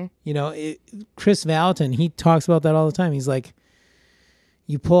 Chris Valentin, he talks about that all the time. He's like,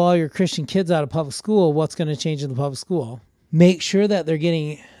 you pull all your Christian kids out of public school, what's going to change in the public school? Make sure that they're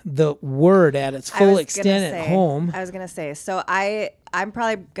getting the word at its full extent at home. I was going to say, so I'm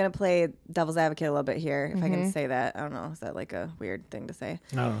probably going to play devil's advocate a little bit here, if I can say that. I don't know. Is that like a weird thing to say?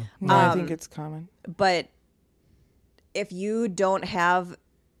 I don't know. No, I think it's common. But if you don't have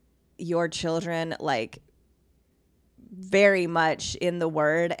your children like very much in the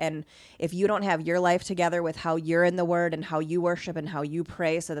word, and if you don't have your life together with how you're in the word and how you worship and how you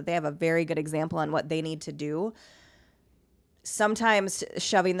pray so that they have a very good example on what they need to do, sometimes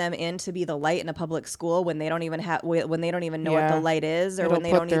shoving them in to be the light in a public school when they don't even know what the light is, or when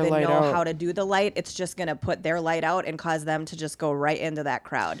they don't even know how to do the light, it's just going to put their light out and cause them to just go right into that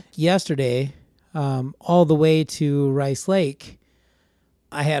crowd. Yesterday, all the way to Rice Lake,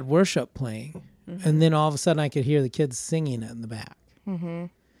 I had worship playing, and then all of a sudden I could hear the kids singing it in the back.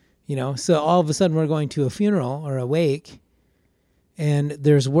 So all of a sudden we're going to a funeral or a wake, and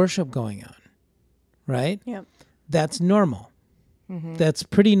there's worship going on, right? Yep. That's normal. That's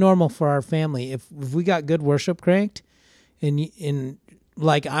pretty normal for our family. If we got good worship cranked, and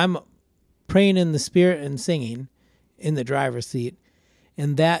like I'm praying in the spirit and singing in the driver's seat,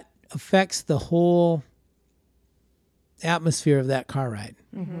 and that affects the whole atmosphere of that car ride.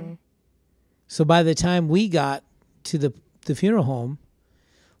 So by the time we got to the funeral home,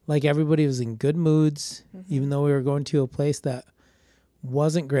 like everybody was in good moods, even though we were going to a place that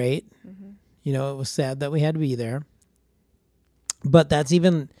wasn't great. It was sad that we had to be there. But that's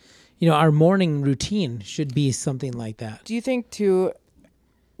even, our morning routine should be something like that. Do you think too,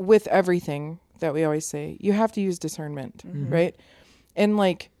 with everything that we always say, you have to use discernment, right? And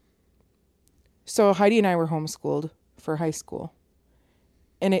so Heidi and I were homeschooled for high school,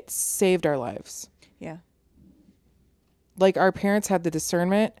 and it saved our lives. Yeah. Like, our parents had the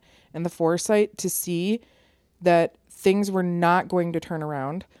discernment and the foresight to see that things were not going to turn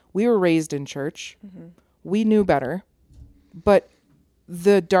around. We were raised in church. We knew better, but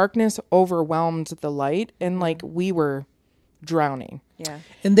the darkness overwhelmed the light, and we were drowning. Yeah.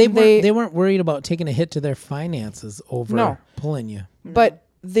 And they weren't worried about taking a hit to their finances over pulling you. But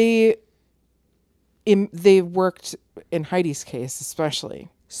they worked, in Heidi's case especially,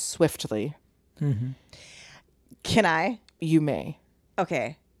 swiftly. Can I? You may.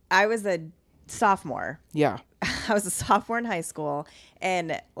 Okay. I was a sophomore. Yeah. I was a sophomore in high school,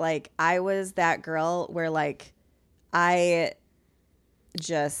 and I was that girl where I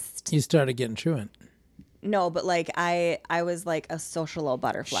just... You started getting truant. No, but I was like a social little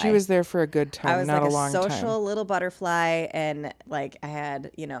butterfly. She was there for a good time, I was not a long time. a social little butterfly, and I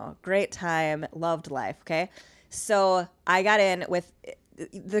had, great time, loved life, okay? So I got in with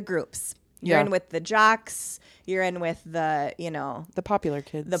the groups. You're in with the jocks, you're in with the, the popular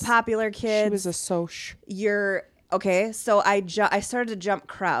kids. The popular kids. She was a soch. Okay, so I started to jump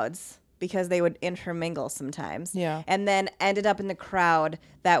crowds because they would intermingle sometimes. Yeah. And then ended up in the crowd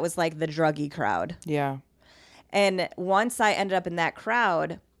that was the druggy crowd. Yeah. And once I ended up in that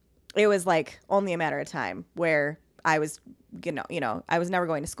crowd, it was only a matter of time where I was I was never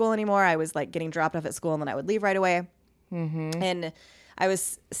going to school anymore. I was like getting dropped off at school and then I would leave right away. And I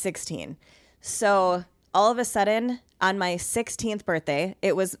was 16. So all of a sudden on my 16th birthday,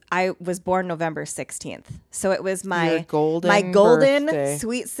 I was born November 16th. So it was my golden birthday.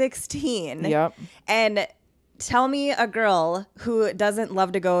 sweet 16. Yep. And tell me a girl who doesn't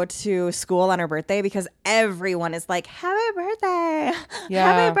love to go to school on her birthday because everyone is like, happy birthday.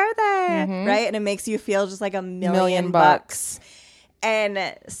 Yeah. Happy birthday. Right? And it makes you feel just like a million bucks.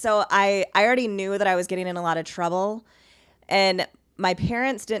 And so I already knew that I was getting in a lot of trouble. And my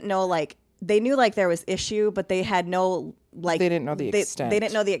parents didn't know, like, they knew like there was issue, but they had no, like, They didn't know the extent. They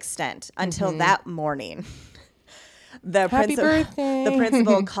didn't know the extent until that morning. The Happy birthday. The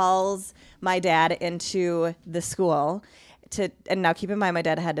principal calls my dad into the school and now keep in mind my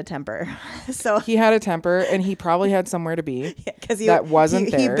dad had a temper. So he had a temper and he probably had somewhere to be. Because that wasn't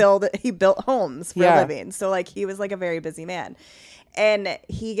there. He built homes for a living. So like he was like a very busy man. And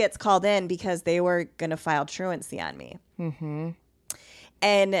he gets called in because they were going to file truancy on me.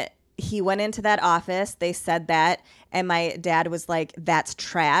 And he went into that office. They said that. And my dad was like, that's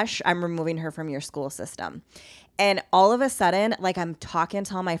trash. I'm removing her from your school system. And all of a sudden, like I'm talking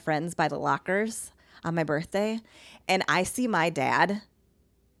to all my friends by the lockers on my birthday. And I see my dad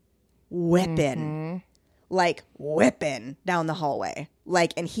whipping down the hallway.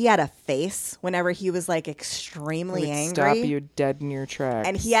 Like, and he had a face whenever he was like extremely angry. Stop you dead in your tracks.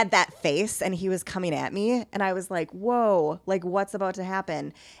 And he had that face and he was coming at me and I was like, whoa, like what's about to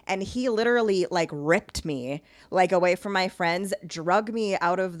happen? And he literally like ripped me like away from my friends, drug me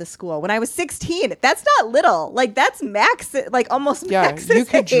out of the school when I was 16. That's not little. Like that's max, like almost max. Yeah, you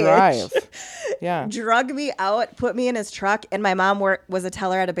could drive. Yeah. Drug me out, put me in his truck, and my mom was a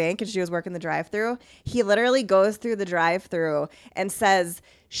teller at a bank and she was working the drive-thru. He literally goes through the drive-thru and says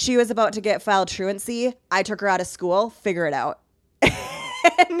she was about to get filed truancy. I took her out of school. Figure it out.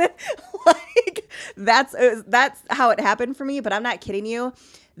 And like that's how it happened for me. But I'm not kidding you.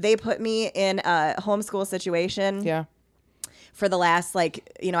 They put me in a homeschool situation. Yeah. For the last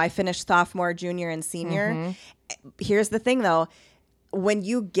I finished sophomore, junior, and senior. Here's the thing though. When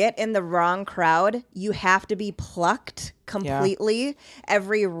you get in the wrong crowd, you have to be plucked completely. Yeah.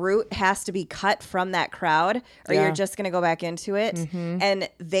 Every root has to be cut from that crowd or you're just going to go back into it. And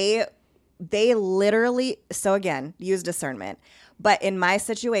they literally, so again, use discernment. But in my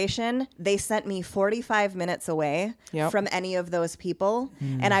situation, they sent me 45 minutes away from any of those people.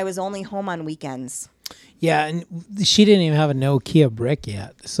 And I was only home on weekends. Yeah, and she didn't even have a Nokia brick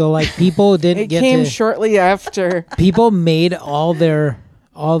yet. So like people didn't it came shortly after. People made all their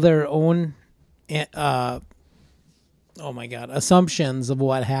own assumptions of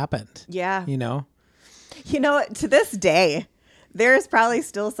what happened. Yeah. You know, to this day, there's probably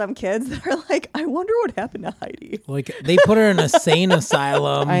still some kids that are like, I wonder what happened to Heidi. Like they put her in a sane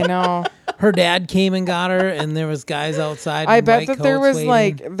asylum. I know. Her dad came and got her, and there was guys outside. I bet that there was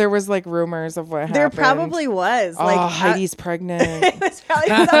waiting. like rumors of what happened. There probably was. Oh, Heidi's pregnant. It was probably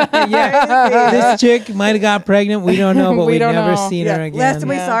something this chick might have got pregnant. We don't know, but we've never seen her again. Last time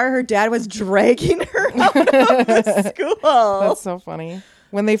we saw her dad was dragging her out of the school. That's so funny.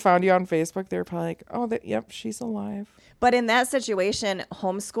 When they found you on Facebook, they were probably like, "Oh, yep, she's alive." But in that situation,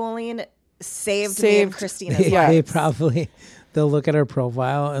 homeschooling saved me and Christina's lives. They'll look at her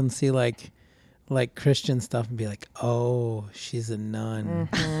profile and see like Christian stuff and be like, oh, she's a nun.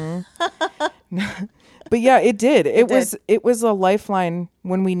 But yeah, it did. It was a lifeline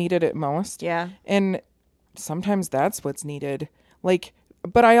when we needed it most. Yeah. And sometimes that's what's needed. Like,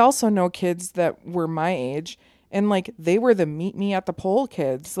 but I also know kids that were my age and like they were the meet me at the pole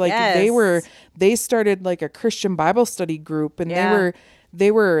kids. Like they started like a Christian Bible study group and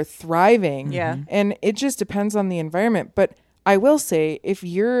they were thriving. Yeah. And it just depends on the environment. But I will say, if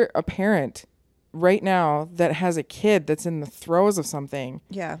you're a parent right now that has a kid that's in the throes of something,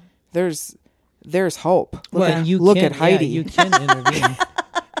 there's hope. Look at Heidi. Yeah, you can intervene.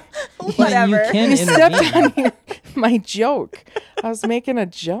 Whatever. You stepped on my joke. I was making a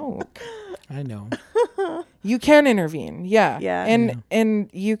joke. I know. You can intervene. Yeah. And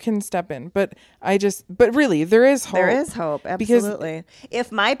you can step in. But really, there is hope. There is hope. Absolutely.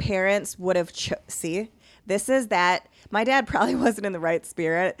 If my parents would have my dad probably wasn't in the right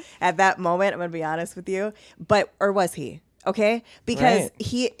spirit at that moment. I'm going to be honest with you. Or was he? Okay. Because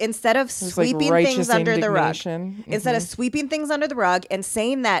he, instead of sweeping things under the rug, instead of sweeping things under the rug and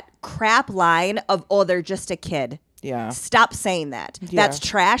saying that crap line of, oh, they're just a kid. Yeah. Stop saying that. Yeah. That's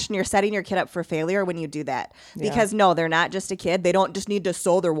trash, and you're setting your kid up for failure when you do that. Because no, they're not just a kid. They don't just need to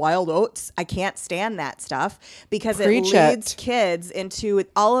sow their wild oats. I can't stand that stuff because Preach it leads it. kids into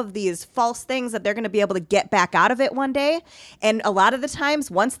all of these false things that they're going to be able to get back out of it one day. And a lot of the times,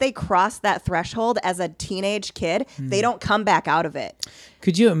 once they cross that threshold as a teenage kid, they don't come back out of it.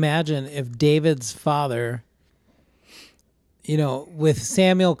 Could you imagine if David's father, with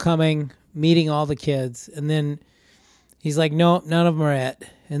Samuel coming, meeting all the kids, and then he's like, no, none of them are it.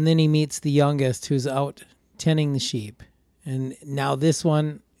 And then he meets the youngest who's out tending the sheep. And now this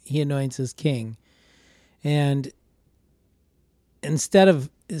one, he anoints as king. And instead of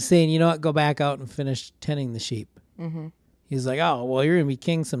saying, you know what, go back out and finish tending the sheep. Mm-hmm. He's like, oh, well, you're going to be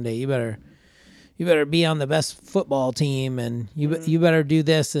king someday. You better be on the best football team, and you better do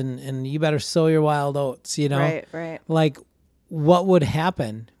this, and you better sow your wild oats, Right. Like, what would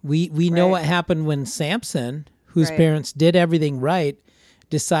happen? We know what happened when Samson, whose parents did everything right,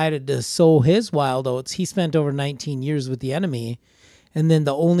 decided to sow his wild oats. He spent over 19 years with the enemy, and then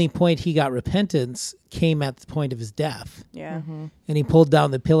the only point he got repentance came at the point of his death. Yeah. And he pulled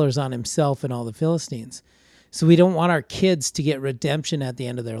down the pillars on himself and all the Philistines. So we don't want our kids to get redemption at the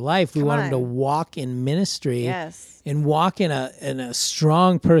end of their life. We want them to walk in ministry and walk in a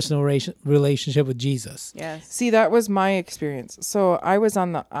strong personal relationship with Jesus. Yes. See, that was my experience. So I was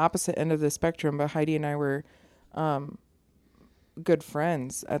on the opposite end of the spectrum, but Heidi and I were good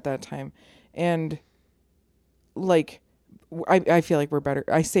friends at that time. And like, I feel like we're better.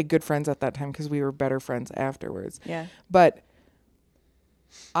 I say good friends at that time because we were better friends afterwards. Yeah. But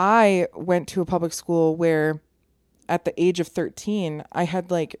I went to a public school where at the age of 13, I had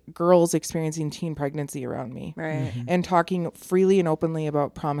like girls experiencing teen pregnancy around me. Right. And talking freely and openly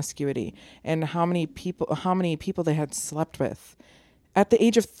about promiscuity and how many people they had slept with at the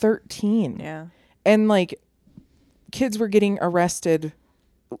age of 13. Yeah. And like kids were getting arrested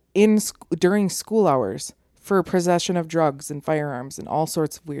during school hours for possession of drugs and firearms and all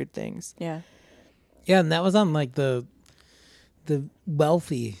sorts of weird things. Yeah. Yeah, and that was on like the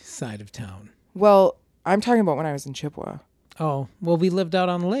wealthy side of town. Well, I'm talking about when I was in Chippewa. Oh, well, we lived out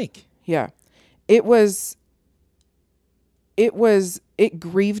on the lake. Yeah. It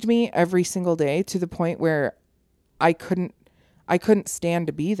grieved me every single day to the point where I couldn't stand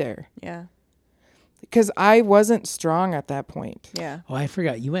to be there Yeah. because I wasn't strong at that point. Yeah. Oh, I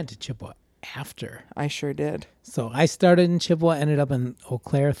forgot. You went to Chippewa after. I sure did. So I started in Chippewa, ended up in Eau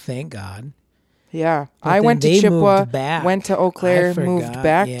Claire, thank God. Yeah. But I then went to they Chippewa, moved back. went to Eau Claire, I forgot, moved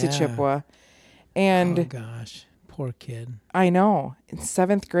back to yeah. Chippewa. And Oh, gosh. Poor kid. I know, in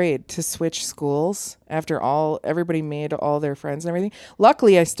 7th grade to switch schools after everybody made all their friends and everything.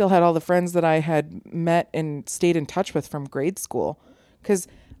 Luckily, I still had all the friends that I had met and stayed in touch with from grade school. Because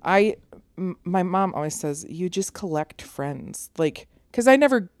my mom always says, you just collect friends. Like, because I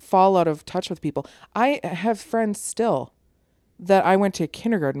never fall out of touch with people. I have friends still that I went to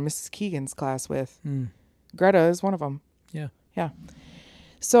kindergarten, Mrs. Keegan's class with. Greta is one of them. Yeah. Yeah.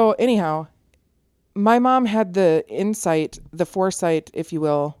 So anyhow, my mom had the insight, the foresight, if you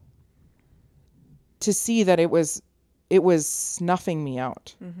will, to see that it was snuffing me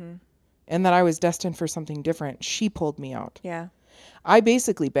out and that I was destined for something different. She pulled me out. Yeah. I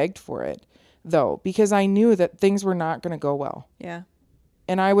basically begged for it, though, because I knew that things were not going to go well. Yeah.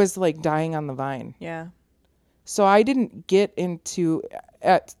 And I was like dying on the vine. Yeah. So I didn't get into,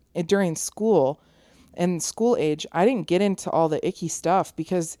 during school and school age, I didn't get into all the icky stuff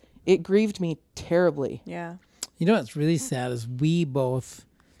because it grieved me terribly. Yeah. You know what's really sad is we both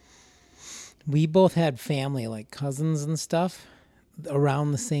had family, like cousins and stuff,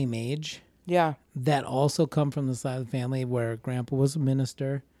 around the same age. Yeah. That also come from the side of the family where Grandpa was a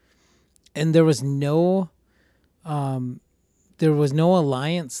minister, and there was no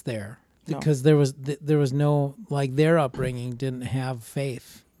alliance there because there was no, like, their upbringing didn't have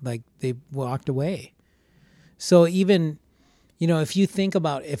faith, like they walked away. So even, if you think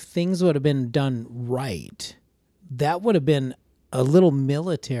about if things would have been done right, that would have been a little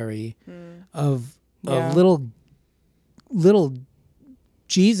military of little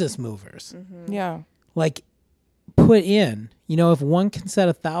Jesus movers. Yeah. Like, put in, if one can set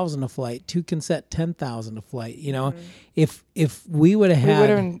 1,000 a flight, two can set 10,000 a flight. If we would have We would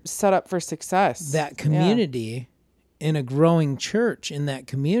have had been set up for success. that community in a growing church in that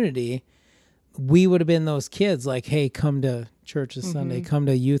community, we would have been those kids like, hey, come to church this Sunday, come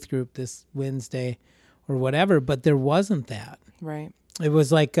to youth group this Wednesday or whatever. But there wasn't that. Right. It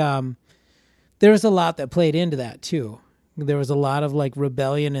was like, there was a lot that played into that too. There was a lot of like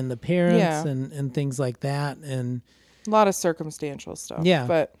rebellion in the parents and things like that. And A lot of circumstantial stuff. Yeah.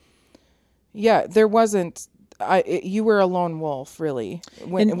 But yeah, there wasn't you were a lone wolf, really,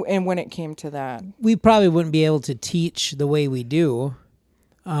 when it came to that. We probably wouldn't be able to teach the way we do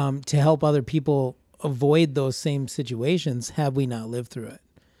to help other people avoid those same situations had we not lived through it.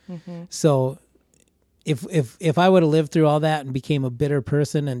 Mm-hmm. So if I would have lived through all that and became a bitter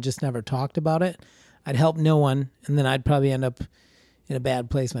person and just never talked about it, I'd help no one, and then I'd probably end up in a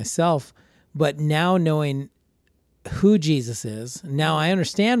bad place myself. But now knowing who Jesus is, now I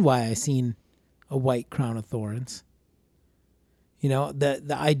understand why I seen a white crown of thorns. You know, the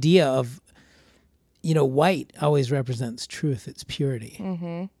idea of, you know, white always represents truth. It's purity.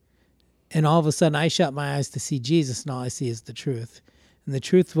 Mm-hmm. And all of a sudden I shut my eyes to see Jesus, and all I see is the truth. And the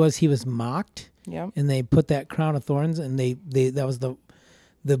truth was he was mocked. Yeah. And they put that crown of thorns, and they that was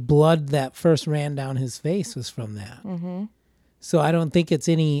the blood that first ran down his face was from that. Mm-hmm. So I don't think it's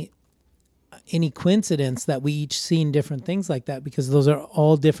any coincidence that we each seen different things like that, because those are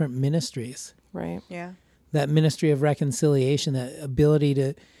all different ministries. Right. Yeah. That ministry of reconciliation, that ability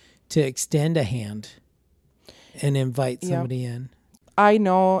to extend a hand and invite somebody in. I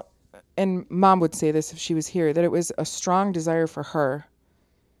know, and Mom would say this if she was here, that it was a strong desire for her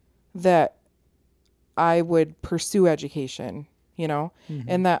that I would pursue education, you know,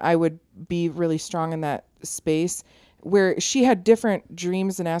 and that I would be really strong in that space, where she had different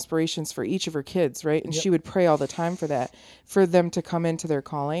dreams and aspirations for each of her kids, right? And she would pray all the time for that, for them to come into their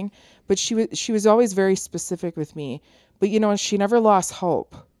calling. But she was always very specific with me. But, you know, she never lost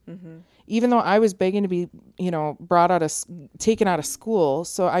hope. Mm-hmm. Even though I was begging to be, you know, taken out of school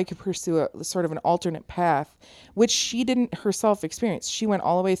so I could pursue a sort of an alternate path, which she didn't herself experience. She went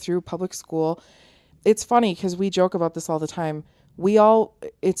all the way through public school. It's funny because we joke about this all the time.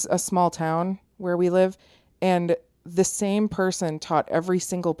 It's a small town where we live, and the same person taught every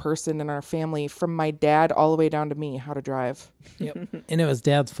single person in our family, from my dad all the way down to me, how to drive. Yep. And it was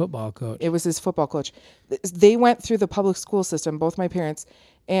Dad's football coach. It was his football coach. They went through the public school system, both my parents,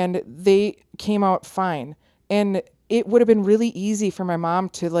 and they came out fine. And it would have been really easy for my mom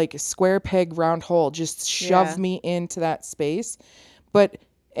to, like, square peg round hole, just shove me into that space.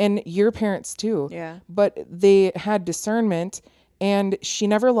 And your parents too. Yeah. But they had discernment, and she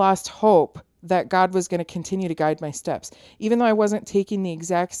never lost hope that God was going to continue to guide my steps, even though I wasn't taking the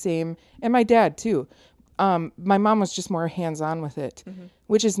exact same, and my dad too. My mom was just more hands-on with it,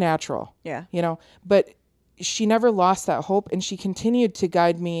 which is natural. Yeah. You know, but she never lost that hope, and she continued to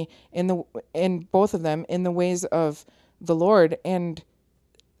guide me in both of them in the ways of the Lord, and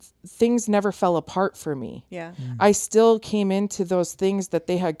things never fell apart for me. Yeah. I still came into those things that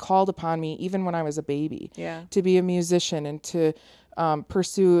they had called upon me even when I was a baby. Yeah. To be a musician and to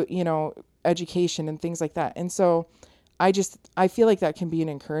pursue, you know, education and things like that. And so I feel like that can be an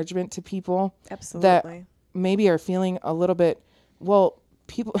encouragement to people. Absolutely. That maybe are feeling a little bit,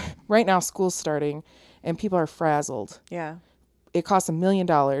 people right now, school's starting and people are frazzled. Yeah. It costs $1 million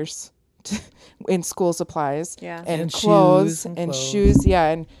in school supplies. Yeah. And clothes and shoes. Yeah.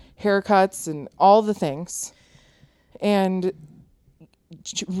 And haircuts and all the things. And,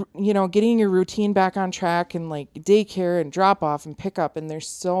 you know, getting your routine back on track, and like daycare and drop off and pick up. And there's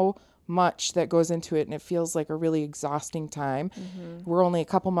so much that goes into it, and it feels like a really exhausting time. Mm-hmm. We're only a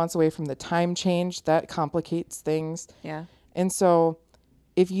couple months away from the time change. That complicates things. Yeah. And so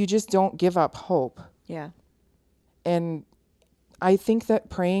if you just don't give up hope. Yeah. And I think that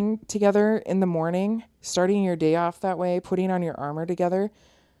praying together in the morning, starting your day off that way, putting on your armor together,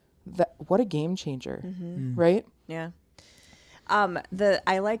 what a game changer. Mm-hmm. Right? Yeah.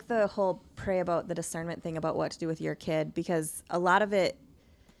 I like the whole pray about the discernment thing about what to do with your kid, because a lot of it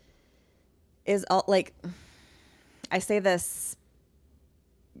is all, like, I say this,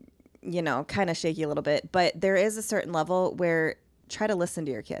 you know, kind of shaky a little bit, but there is a certain level where try to listen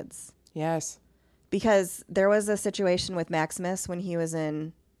to your kids. Yes. Because there was a situation with Maximus when he was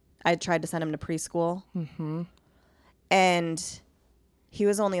I tried to send him to preschool. Mm-hmm. And he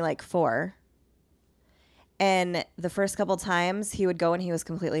was only like 4. And the first couple times he would go and he was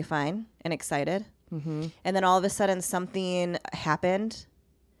completely fine and excited. Mm-hmm. And then all of a sudden something happened.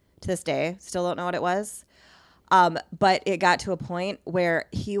 To this day, still don't know what it was. But it got to a point where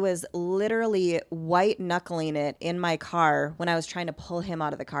he was literally white knuckling it in my car when I was trying to pull him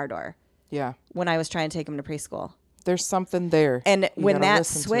out of the car door. Yeah. When I was trying to take him to preschool. There's something there. And when that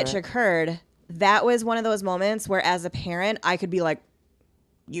switch occurred, that was one of those moments where as a parent, I could be like,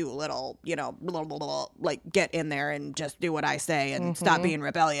 you little, you know, blah, blah, blah, like get in there and just do what I say and stop being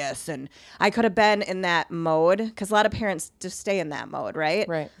rebellious. And I could have been in that mode, because a lot of parents just stay in that mode, right?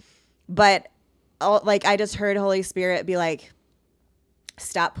 Right. But like I just heard Holy Spirit be like,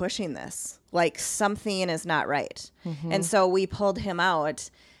 stop pushing this. Like something is not right. Mm-hmm. And so we pulled him out.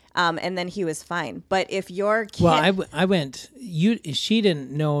 And then he was fine. But if your kid, Well, I went. She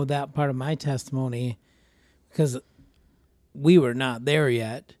didn't know that part of my testimony because we were not there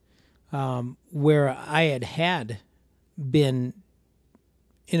yet. Where I had been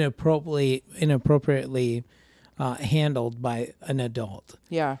inappropriately handled by an adult,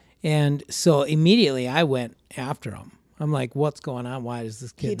 Yeah. and so immediately I went after him. I'm like, "What's going on? Why does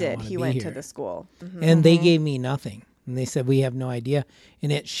this kid?" he not did. wanna He be went here? to the school. And they gave me nothing. And they said, we have no idea.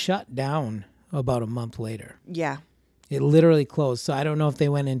 And it shut down about a month later. Yeah. It literally closed. So I don't know if they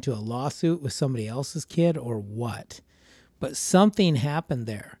went into a lawsuit with somebody else's kid or what. But something happened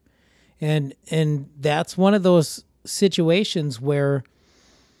there. And that's one of those situations where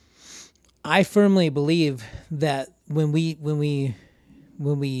I firmly believe that when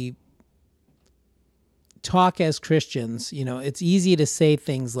we talk as Christians, it's easy to say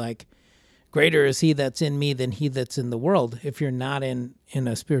things like, greater is he that's in me than he that's in the world if you're not in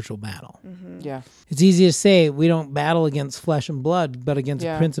a spiritual battle. Yeah. It's easy to say we don't battle against flesh and blood, but against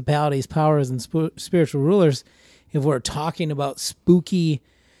Yeah. principalities, powers, and spiritual rulers if we're talking about spooky,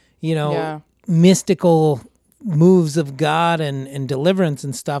 Yeah. mystical moves of God and deliverance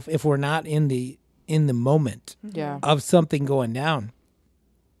and stuff if we're not in the moment Yeah. of something going down.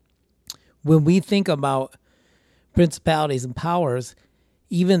 When we think about principalities and powers,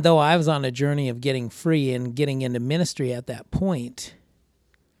 even though I was on a journey of getting free and getting into ministry at that point,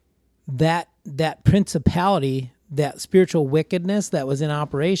 that principality, that spiritual wickedness that was in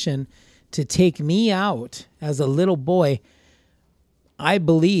operation to take me out as a little boy, I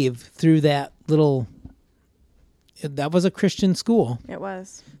believe through that was a Christian school. It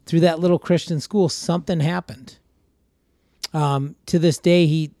was. Through that little Christian school, something happened. To this day,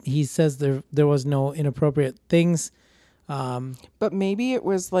 he says there was no inappropriate things. But maybe it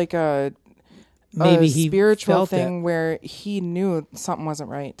was like Maybe a he spiritual felt thing it. where he knew something wasn't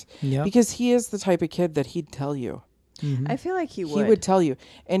right. Yep. Because he is the type of kid that he'd tell you. I feel like he would. He would tell you.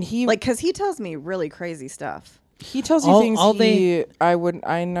 And he because he tells me really crazy stuff. he tells you All- things all they-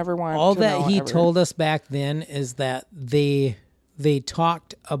 I never wanted All to that know he ever. told us back then is that they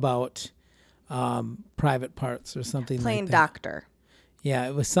talked about private parts or something Plain like that. doctor. Yeah,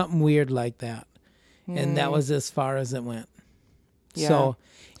 it was something weird like that. And that was as far as it went. Yeah. So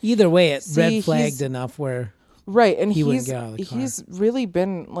either way, it See, red flagged he's- enough where Right, and He wouldn't he's get out of the car. he's really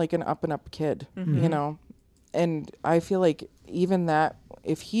been like an up and up kid, and I feel like even that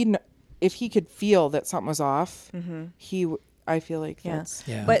if he could feel that something was off, I feel like Yeah. that's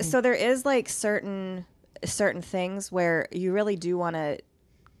Yeah. But so there is like certain things where you really do want to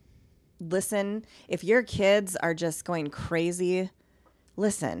listen. If your kids are just going crazy,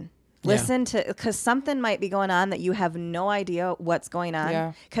 listen. Yeah. Listen to, because something might be going on that you have no idea what's going on.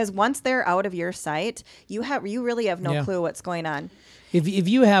 Yeah. Because once they're out of your sight, you really have no Yeah. clue what's going on. if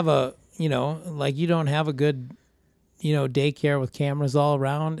you have a, like you don't have a good, daycare with cameras all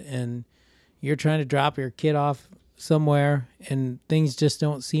around and you're trying to drop your kid off somewhere and things just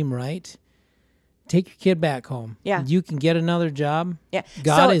don't seem right, take your kid back home. Yeah. You can get another job. Yeah.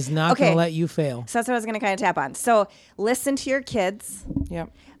 God So, is not going okay. to let you fail. So that's what I was going to kind of tap on. So listen to your kids, yeah.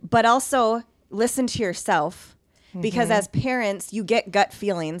 but also listen to yourself. Because as parents, you get gut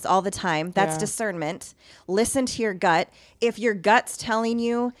feelings all the time. That's Yeah. discernment. Listen to your gut. If your gut's telling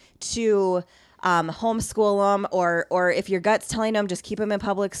you to homeschool them, or if your gut's telling them just keep them in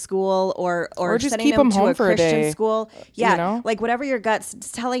public school, or just sending keep them 'em to home a for a Christian day, school, yeah, know? like whatever your gut's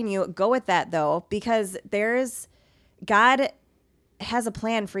telling you, go with that though, because God has a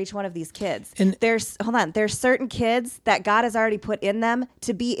plan for each one of these kids. And- there's certain kids that God has already put in them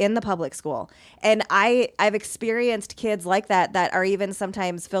to be in the public school. And I've experienced kids like that are even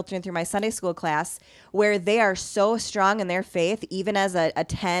sometimes filtering through my Sunday school class where they are so strong in their faith, even as a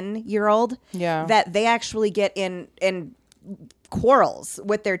 10-year-old, Yeah. that they actually get in quarrels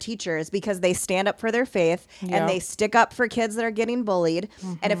with their teachers because they stand up for their faith Yeah. and they stick up for kids that are getting bullied.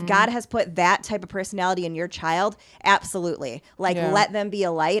 And if God has put that type of personality in your child, absolutely. Like, Yeah. let them be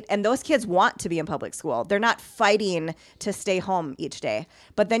a light. And those kids want to be in public school. They're not fighting to stay home each day.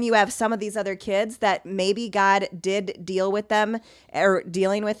 But then you have some of these other kids that maybe God did deal with them or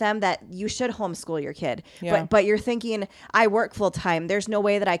dealing with them that you should homeschool your kid. Yeah. But you're thinking, I work full time. There's no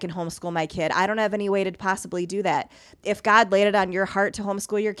way that I can homeschool my kid. I don't have any way to possibly do that. If God laid it on your heart to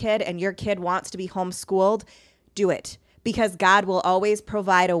homeschool your kid and your kid wants to be homeschooled, do it. Because God will always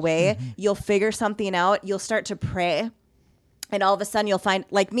provide a way. You'll figure something out. You'll start to pray And all of a sudden you'll find,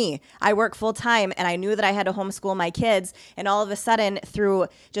 like me, I work full time and I knew that I had to homeschool my kids. And all of a sudden, through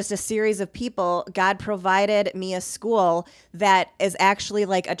just a series of people, God provided me a school that is actually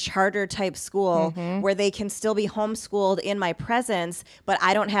like a charter type school where they can still be homeschooled in my presence, but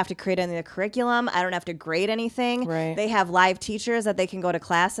I don't have to create any of the curriculum. I don't have to grade anything. Right. They have live teachers that they can go to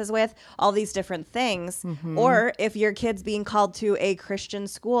classes with, all these different things. Or if your kid's being called to a Christian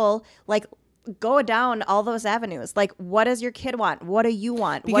school, like, go down all those avenues. Like, what does your kid want? What do you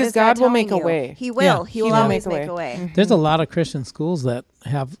want? What Because is God will telling make a you? way. He will. Yeah, He will He will always make a make a way. There's a lot of Christian schools that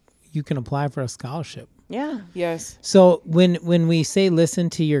you can apply for a scholarship. Yeah. Yes. So when we say listen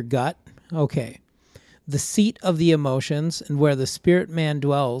to your gut, okay, the seat of the emotions and where the spirit man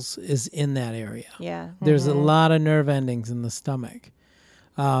dwells is in that area. Yeah. There's a lot of nerve endings in the stomach.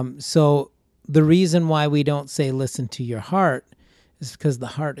 So the reason why we don't say listen to your heart is because the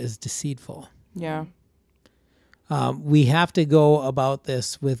heart is deceitful. Yeah. We have to go about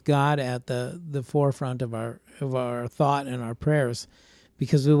this with God at the forefront of our thought and our prayers,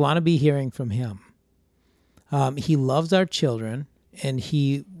 because we want to be hearing from Him. He loves our children and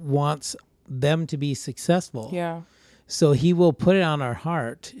He wants them to be successful. Yeah. So He will put it on our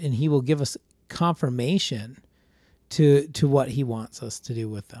heart and He will give us confirmation to what He wants us to do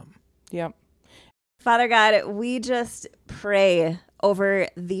with them. Yep. Father God, we just pray over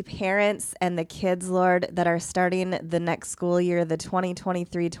the parents and the kids, Lord, that are starting the next school year, the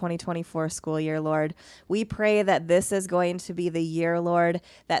 2023-2024 school year, Lord. We pray that this is going to be the year, Lord,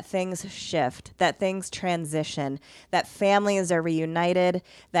 that things shift, that things transition, that families are reunited,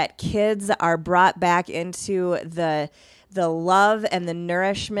 that kids are brought back into the love and the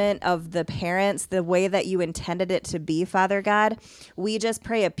nourishment of the parents, the way that you intended it to be, Father God. We just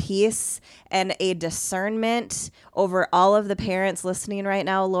pray a peace and a discernment over all of the parents listening right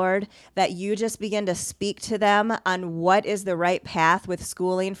now, Lord, that you just begin to speak to them on what is the right path with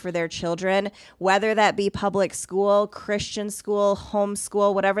schooling for their children, whether that be public school, Christian school,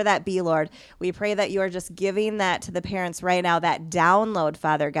 homeschool, whatever that be, Lord. We pray that you are just giving that to the parents right now, that download,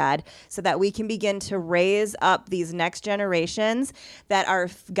 Father God, so that we can begin to raise up these next generations that are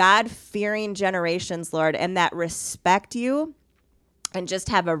God-fearing generations, Lord, and that respect you and just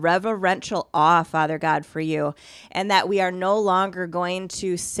have a reverential awe, Father God, for you, and that we are no longer going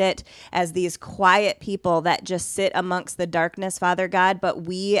to sit as these quiet people that just sit amongst the darkness, Father God, but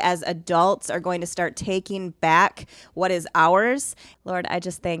we as adults are going to start taking back what is ours. Lord, I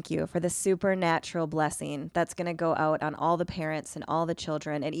just thank you for the supernatural blessing that's going to go out on all the parents and all the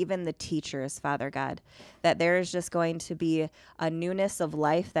children and even the teachers, Father God, that there is just going to be a newness of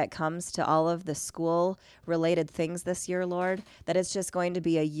life that comes to all of the school-related things this year, Lord, that it's just going to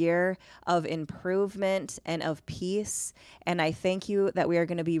be a year of improvement and of peace. And I thank you that we are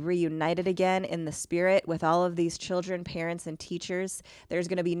going to be reunited again in the spirit with all of these children, parents, and teachers. There's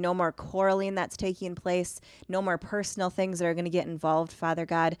going to be no more quarreling that's taking place, no more personal things that are going to get involved, Father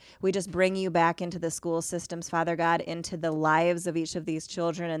God. We just bring you back into the school systems, Father God, into the lives of each of these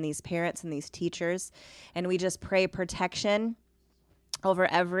children and these parents and these teachers. And we just pray protection over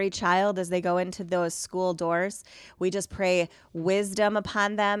every child as they go into those school doors. We just pray wisdom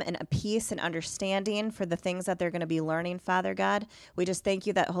upon them and a peace and understanding for the things that they're going to be learning, Father God. We just thank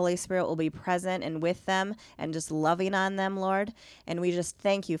you that Holy Spirit will be present and with them and just loving on them, Lord. And we just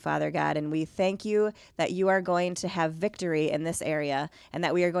thank you, Father God. And we thank you that you are going to have victory in this area and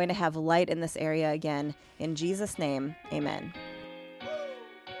that we are going to have light in this area again. In Jesus' name, amen.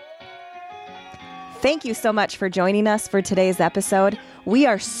 Thank you so much for joining us for today's episode. We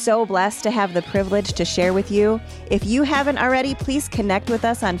are so blessed to have the privilege to share with you. If you haven't already, please connect with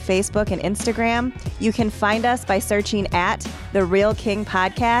us on Facebook and Instagram. You can find us by searching at The Real King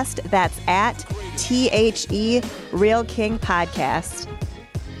Podcast. That's at THE Real King Podcast.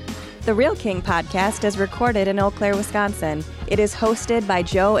 The Real King Podcast is recorded in Eau Claire, Wisconsin. It is hosted by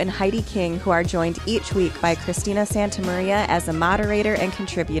Joe and Heidi King, who are joined each week by Christina Santamaria as a moderator and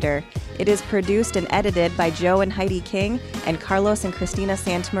contributor. It is produced and edited by Joe and Heidi King and Carlos and Christina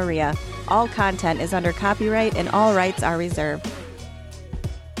Santamaria. All content is under copyright and all rights are reserved.